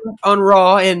it on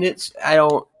Raw, and I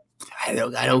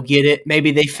don't get it.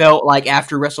 Maybe they felt like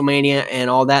after WrestleMania and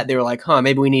all that, they were like,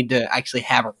 maybe we need to actually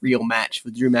have a real match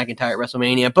with Drew McIntyre at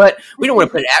WrestleMania. But we don't want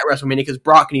to put it at WrestleMania because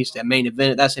Brock needs to main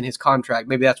event it. That's in his contract.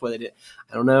 Maybe that's why they did.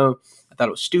 I don't know. I thought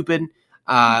it was stupid.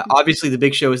 Obviously, the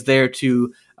Big Show is there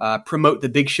to promote the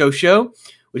Big Show show,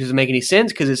 which doesn't make any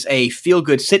sense because it's a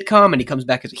feel-good sitcom and he comes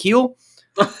back as a heel.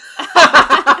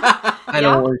 I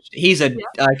know he's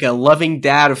like a loving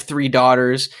dad of 3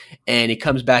 daughters, and he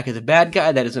comes back as a bad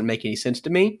guy. That doesn't make any sense to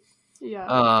me.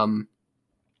 Yeah.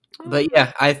 But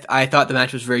yeah, I thought the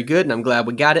match was very good, and I'm glad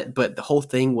we got it. But the whole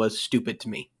thing was stupid to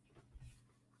me.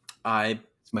 I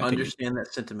understand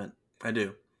that sentiment. I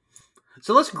do.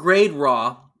 So let's grade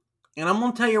Raw, and I'm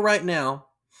going to tell you right now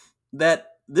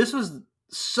that this was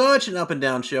such an up and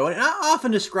down show, and I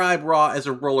often describe Raw as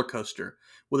a roller coaster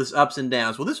with its ups and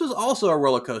downs. Well, this was also a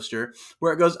roller coaster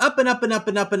where it goes up and up and up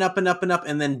and up and up and up and up,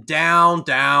 and then down,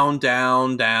 down,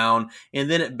 down, down, and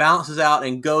then it balances out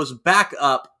and goes back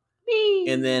up,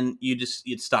 and then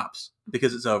it stops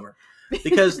because it's over.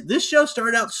 Because this show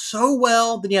started out so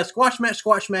well, then you had squash match,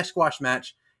 squash match, squash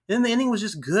match, and then the ending was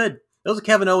just good. There was a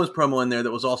Kevin Owens promo in there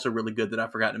that was also really good that I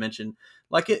forgot to mention.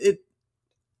 Like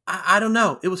I don't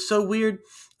know. It was so weird.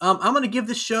 I'm going to give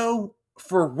this show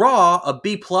for Raw a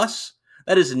B+.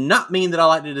 That does not mean that I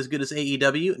liked it as good as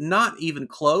AEW. Not even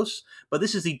close. But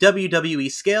this is the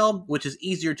WWE scale, which is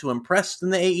easier to impress than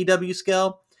the AEW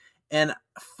scale. And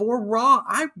for Raw,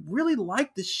 I really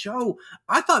liked this show.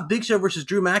 I thought Big Show versus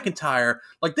Drew McIntyre,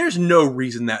 like, there's no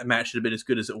reason that match should have been as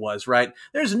good as it was, right?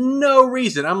 There's no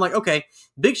reason. I'm like, okay,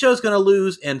 Big Show's going to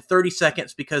lose in 30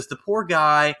 seconds because the poor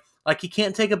guy, like, he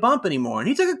can't take a bump anymore. And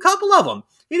he took a couple of them.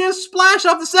 He did a splash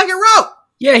off the second rope.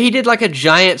 Yeah, he did like a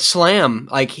giant slam.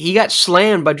 Like, he got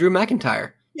slammed by Drew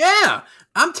McIntyre. Yeah,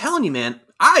 I'm telling you, man.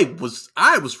 I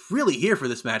was really here for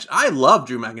this match. I love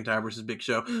Drew McIntyre versus Big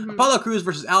Show. Mm-hmm. Apollo Crews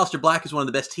versus Aleister Black is one of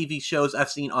the best TV shows I've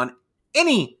seen on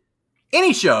any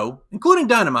show, including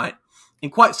Dynamite, in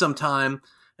quite some time.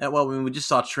 Well, I mean, we just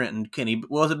saw Trent and Kenny.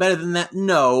 Was it better than that?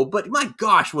 No, but my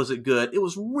gosh, was it good. It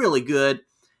was really good.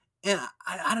 And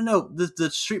I don't know,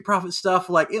 the Street Profit stuff,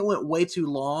 like, it went way too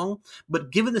long.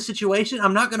 But given the situation,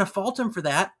 I'm not going to fault him for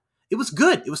that. It was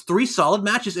good. It was 3 solid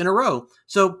matches in a row.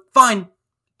 So, fine.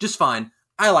 Just fine.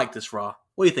 I like this Raw.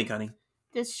 What do you think, honey?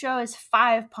 This show is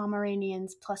 5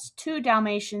 Pomeranians plus 2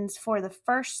 Dalmatians for the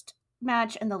first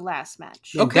match and the last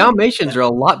match. Okay. Dalmatians are a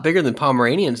lot bigger than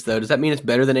Pomeranians, though. Does that mean it's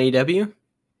better than AEW?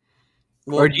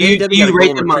 Well, or do you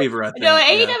rate them Retriever, I think. No,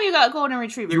 AEW got Golden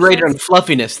Retriever. You rate it on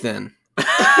fluffiness, then.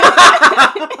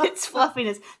 It's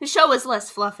fluffiness. The show was less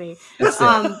fluffy, but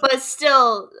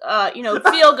still,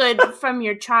 feel good from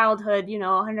your childhood.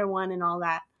 101 and all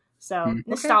that. So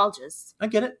nostalgia's. I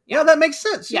get it. Yeah, that makes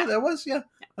sense. Yeah, that was. Yeah.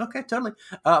 Okay, totally.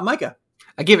 Micah,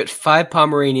 I give it 5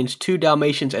 Pomeranians, 2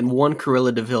 Dalmatians, and 1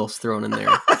 Cruella de Vil thrown in there.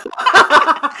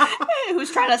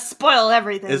 Who's trying to spoil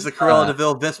everything? Is the Cruella de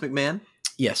Vil Vince McMahon?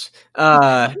 Yes.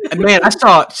 Man, I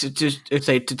saw, to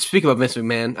speak about Vince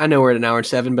McMahon, I know we're at an hour and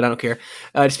 7, but I don't care.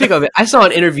 To speak of it, I saw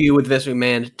an interview with Vince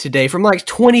McMahon today from like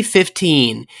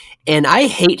 2015, and I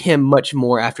hate him much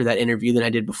more after that interview than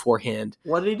I did beforehand.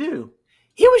 What did he do?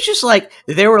 He was just like,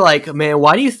 they were like, man,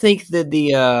 why do you think that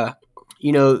the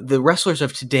wrestlers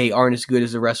of today aren't as good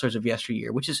as the wrestlers of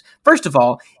yesteryear? Which is, first of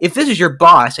all, if this is your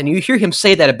boss and you hear him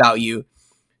say that about you,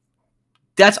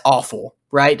 that's awful,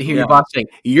 right? To hear your boss saying,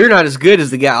 you're not as good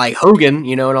as the guy like Hogan,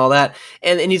 and all that.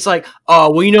 And he's like,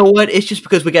 oh, well, you know what? It's just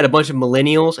because we got a bunch of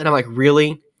millennials. And I'm like,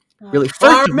 really? Really?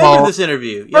 I remember this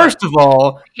interview. Yeah. First of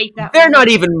all, they're not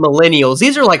even millennials.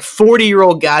 These are like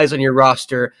 40-year-old guys on your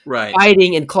roster, right,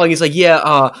 fighting and clawing. He's like,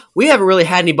 we haven't really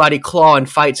had anybody claw and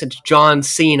fight since John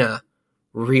Cena.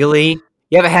 Really?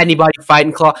 You haven't had anybody fight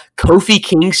and claw? Kofi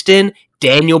Kingston,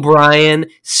 Daniel Bryan,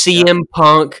 CM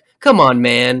Punk. Come on,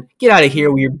 man. Get out of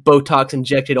here with your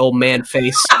Botox-injected old man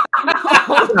face.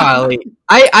 Golly.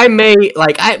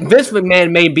 Vince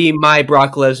McMahon may be my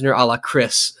Brock Lesnar a la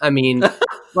Chris. I mean,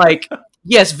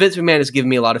 yes, Vince McMahon has given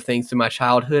me a lot of things through my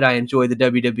childhood. I enjoy the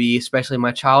WWE, especially in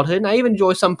my childhood, and I even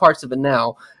enjoy some parts of it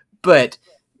now. But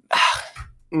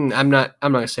I'm not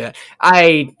going to say that.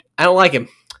 I don't like him.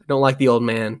 I don't like the old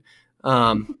man.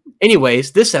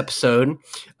 Anyways, this episode,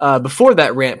 before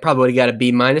that rant, probably would have got a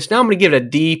B-. Now I'm going to give it a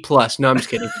D+. No, I'm just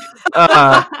kidding.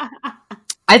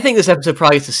 I think this episode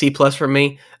probably gets a C+ for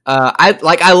me.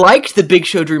 I liked the Big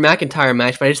Show Drew McIntyre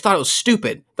match, but I just thought it was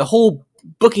stupid. The whole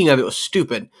booking of it was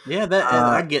stupid. Yeah,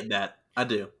 I get that. I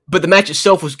do. But the match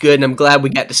itself was good, and I'm glad we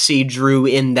got to see Drew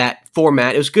in that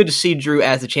format. It was good to see Drew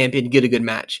as the champion get a good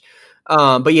match.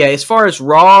 But yeah, as far as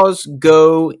Raws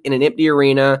go in an empty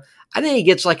arena, I think it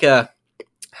gets like a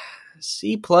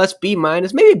C+, B-,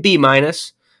 maybe a B-. Maybe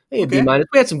a B-.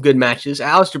 We had some good matches.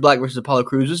 Aleister Black versus Apollo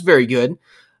Crews was very good.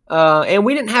 And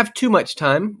we didn't have too much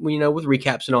time, with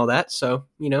recaps and all that. So,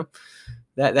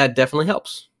 that definitely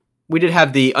helps. We did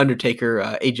have the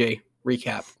Undertaker AJ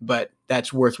recap, but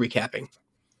that's worth recapping.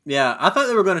 Yeah, I thought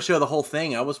they were going to show the whole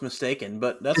thing. I was mistaken,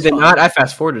 but that's Did they not? I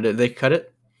fast-forwarded it. They cut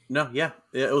it? No, yeah.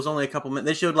 It was only a couple minutes.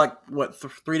 They showed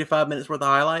 3 to 5 minutes worth of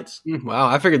highlights. Wow,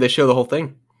 I figured they show the whole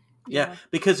thing. Yeah,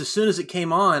 because as soon as it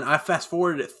came on, I fast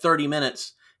forwarded it 30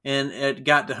 minutes and it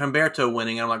got to Humberto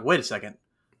winning. And I'm like, wait a second,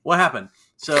 what happened?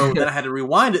 So then I had to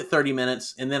rewind it 30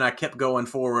 minutes, and then I kept going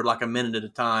forward like a minute at a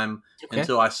time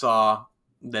until I saw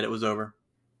that it was over.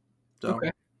 So,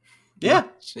 yeah.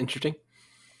 It's interesting.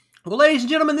 Well, ladies and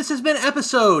gentlemen, this has been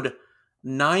episode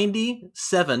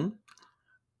 97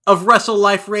 of Wrestle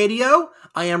Life Radio.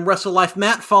 I am Wrestle Life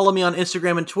Matt. Follow me on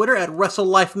Instagram and Twitter at Wrestle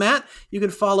Life Matt. You can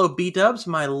follow B-Dubs,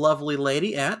 my lovely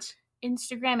lady, at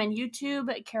Instagram and YouTube,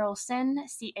 Carol Sen,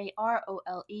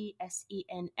 CarolSenn,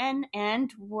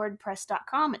 and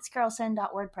WordPress.com. It's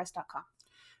carolsen.wordpress.com.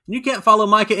 You can't follow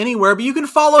Micah anywhere, but you can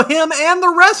follow him and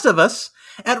the rest of us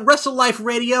at Wrestle Life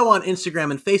Radio on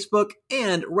Instagram and Facebook,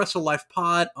 and Wrestle Life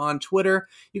Pod on Twitter.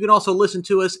 You can also listen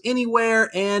to us anywhere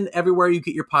and everywhere you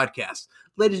get your podcasts.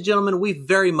 Ladies and gentlemen, we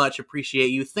very much appreciate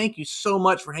you. Thank you so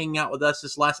much for hanging out with us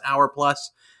this last hour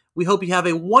plus. We hope you have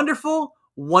a wonderful,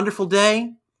 wonderful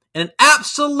day and an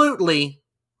absolutely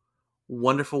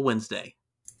wonderful Wednesday.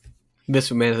 This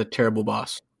man is a terrible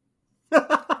boss.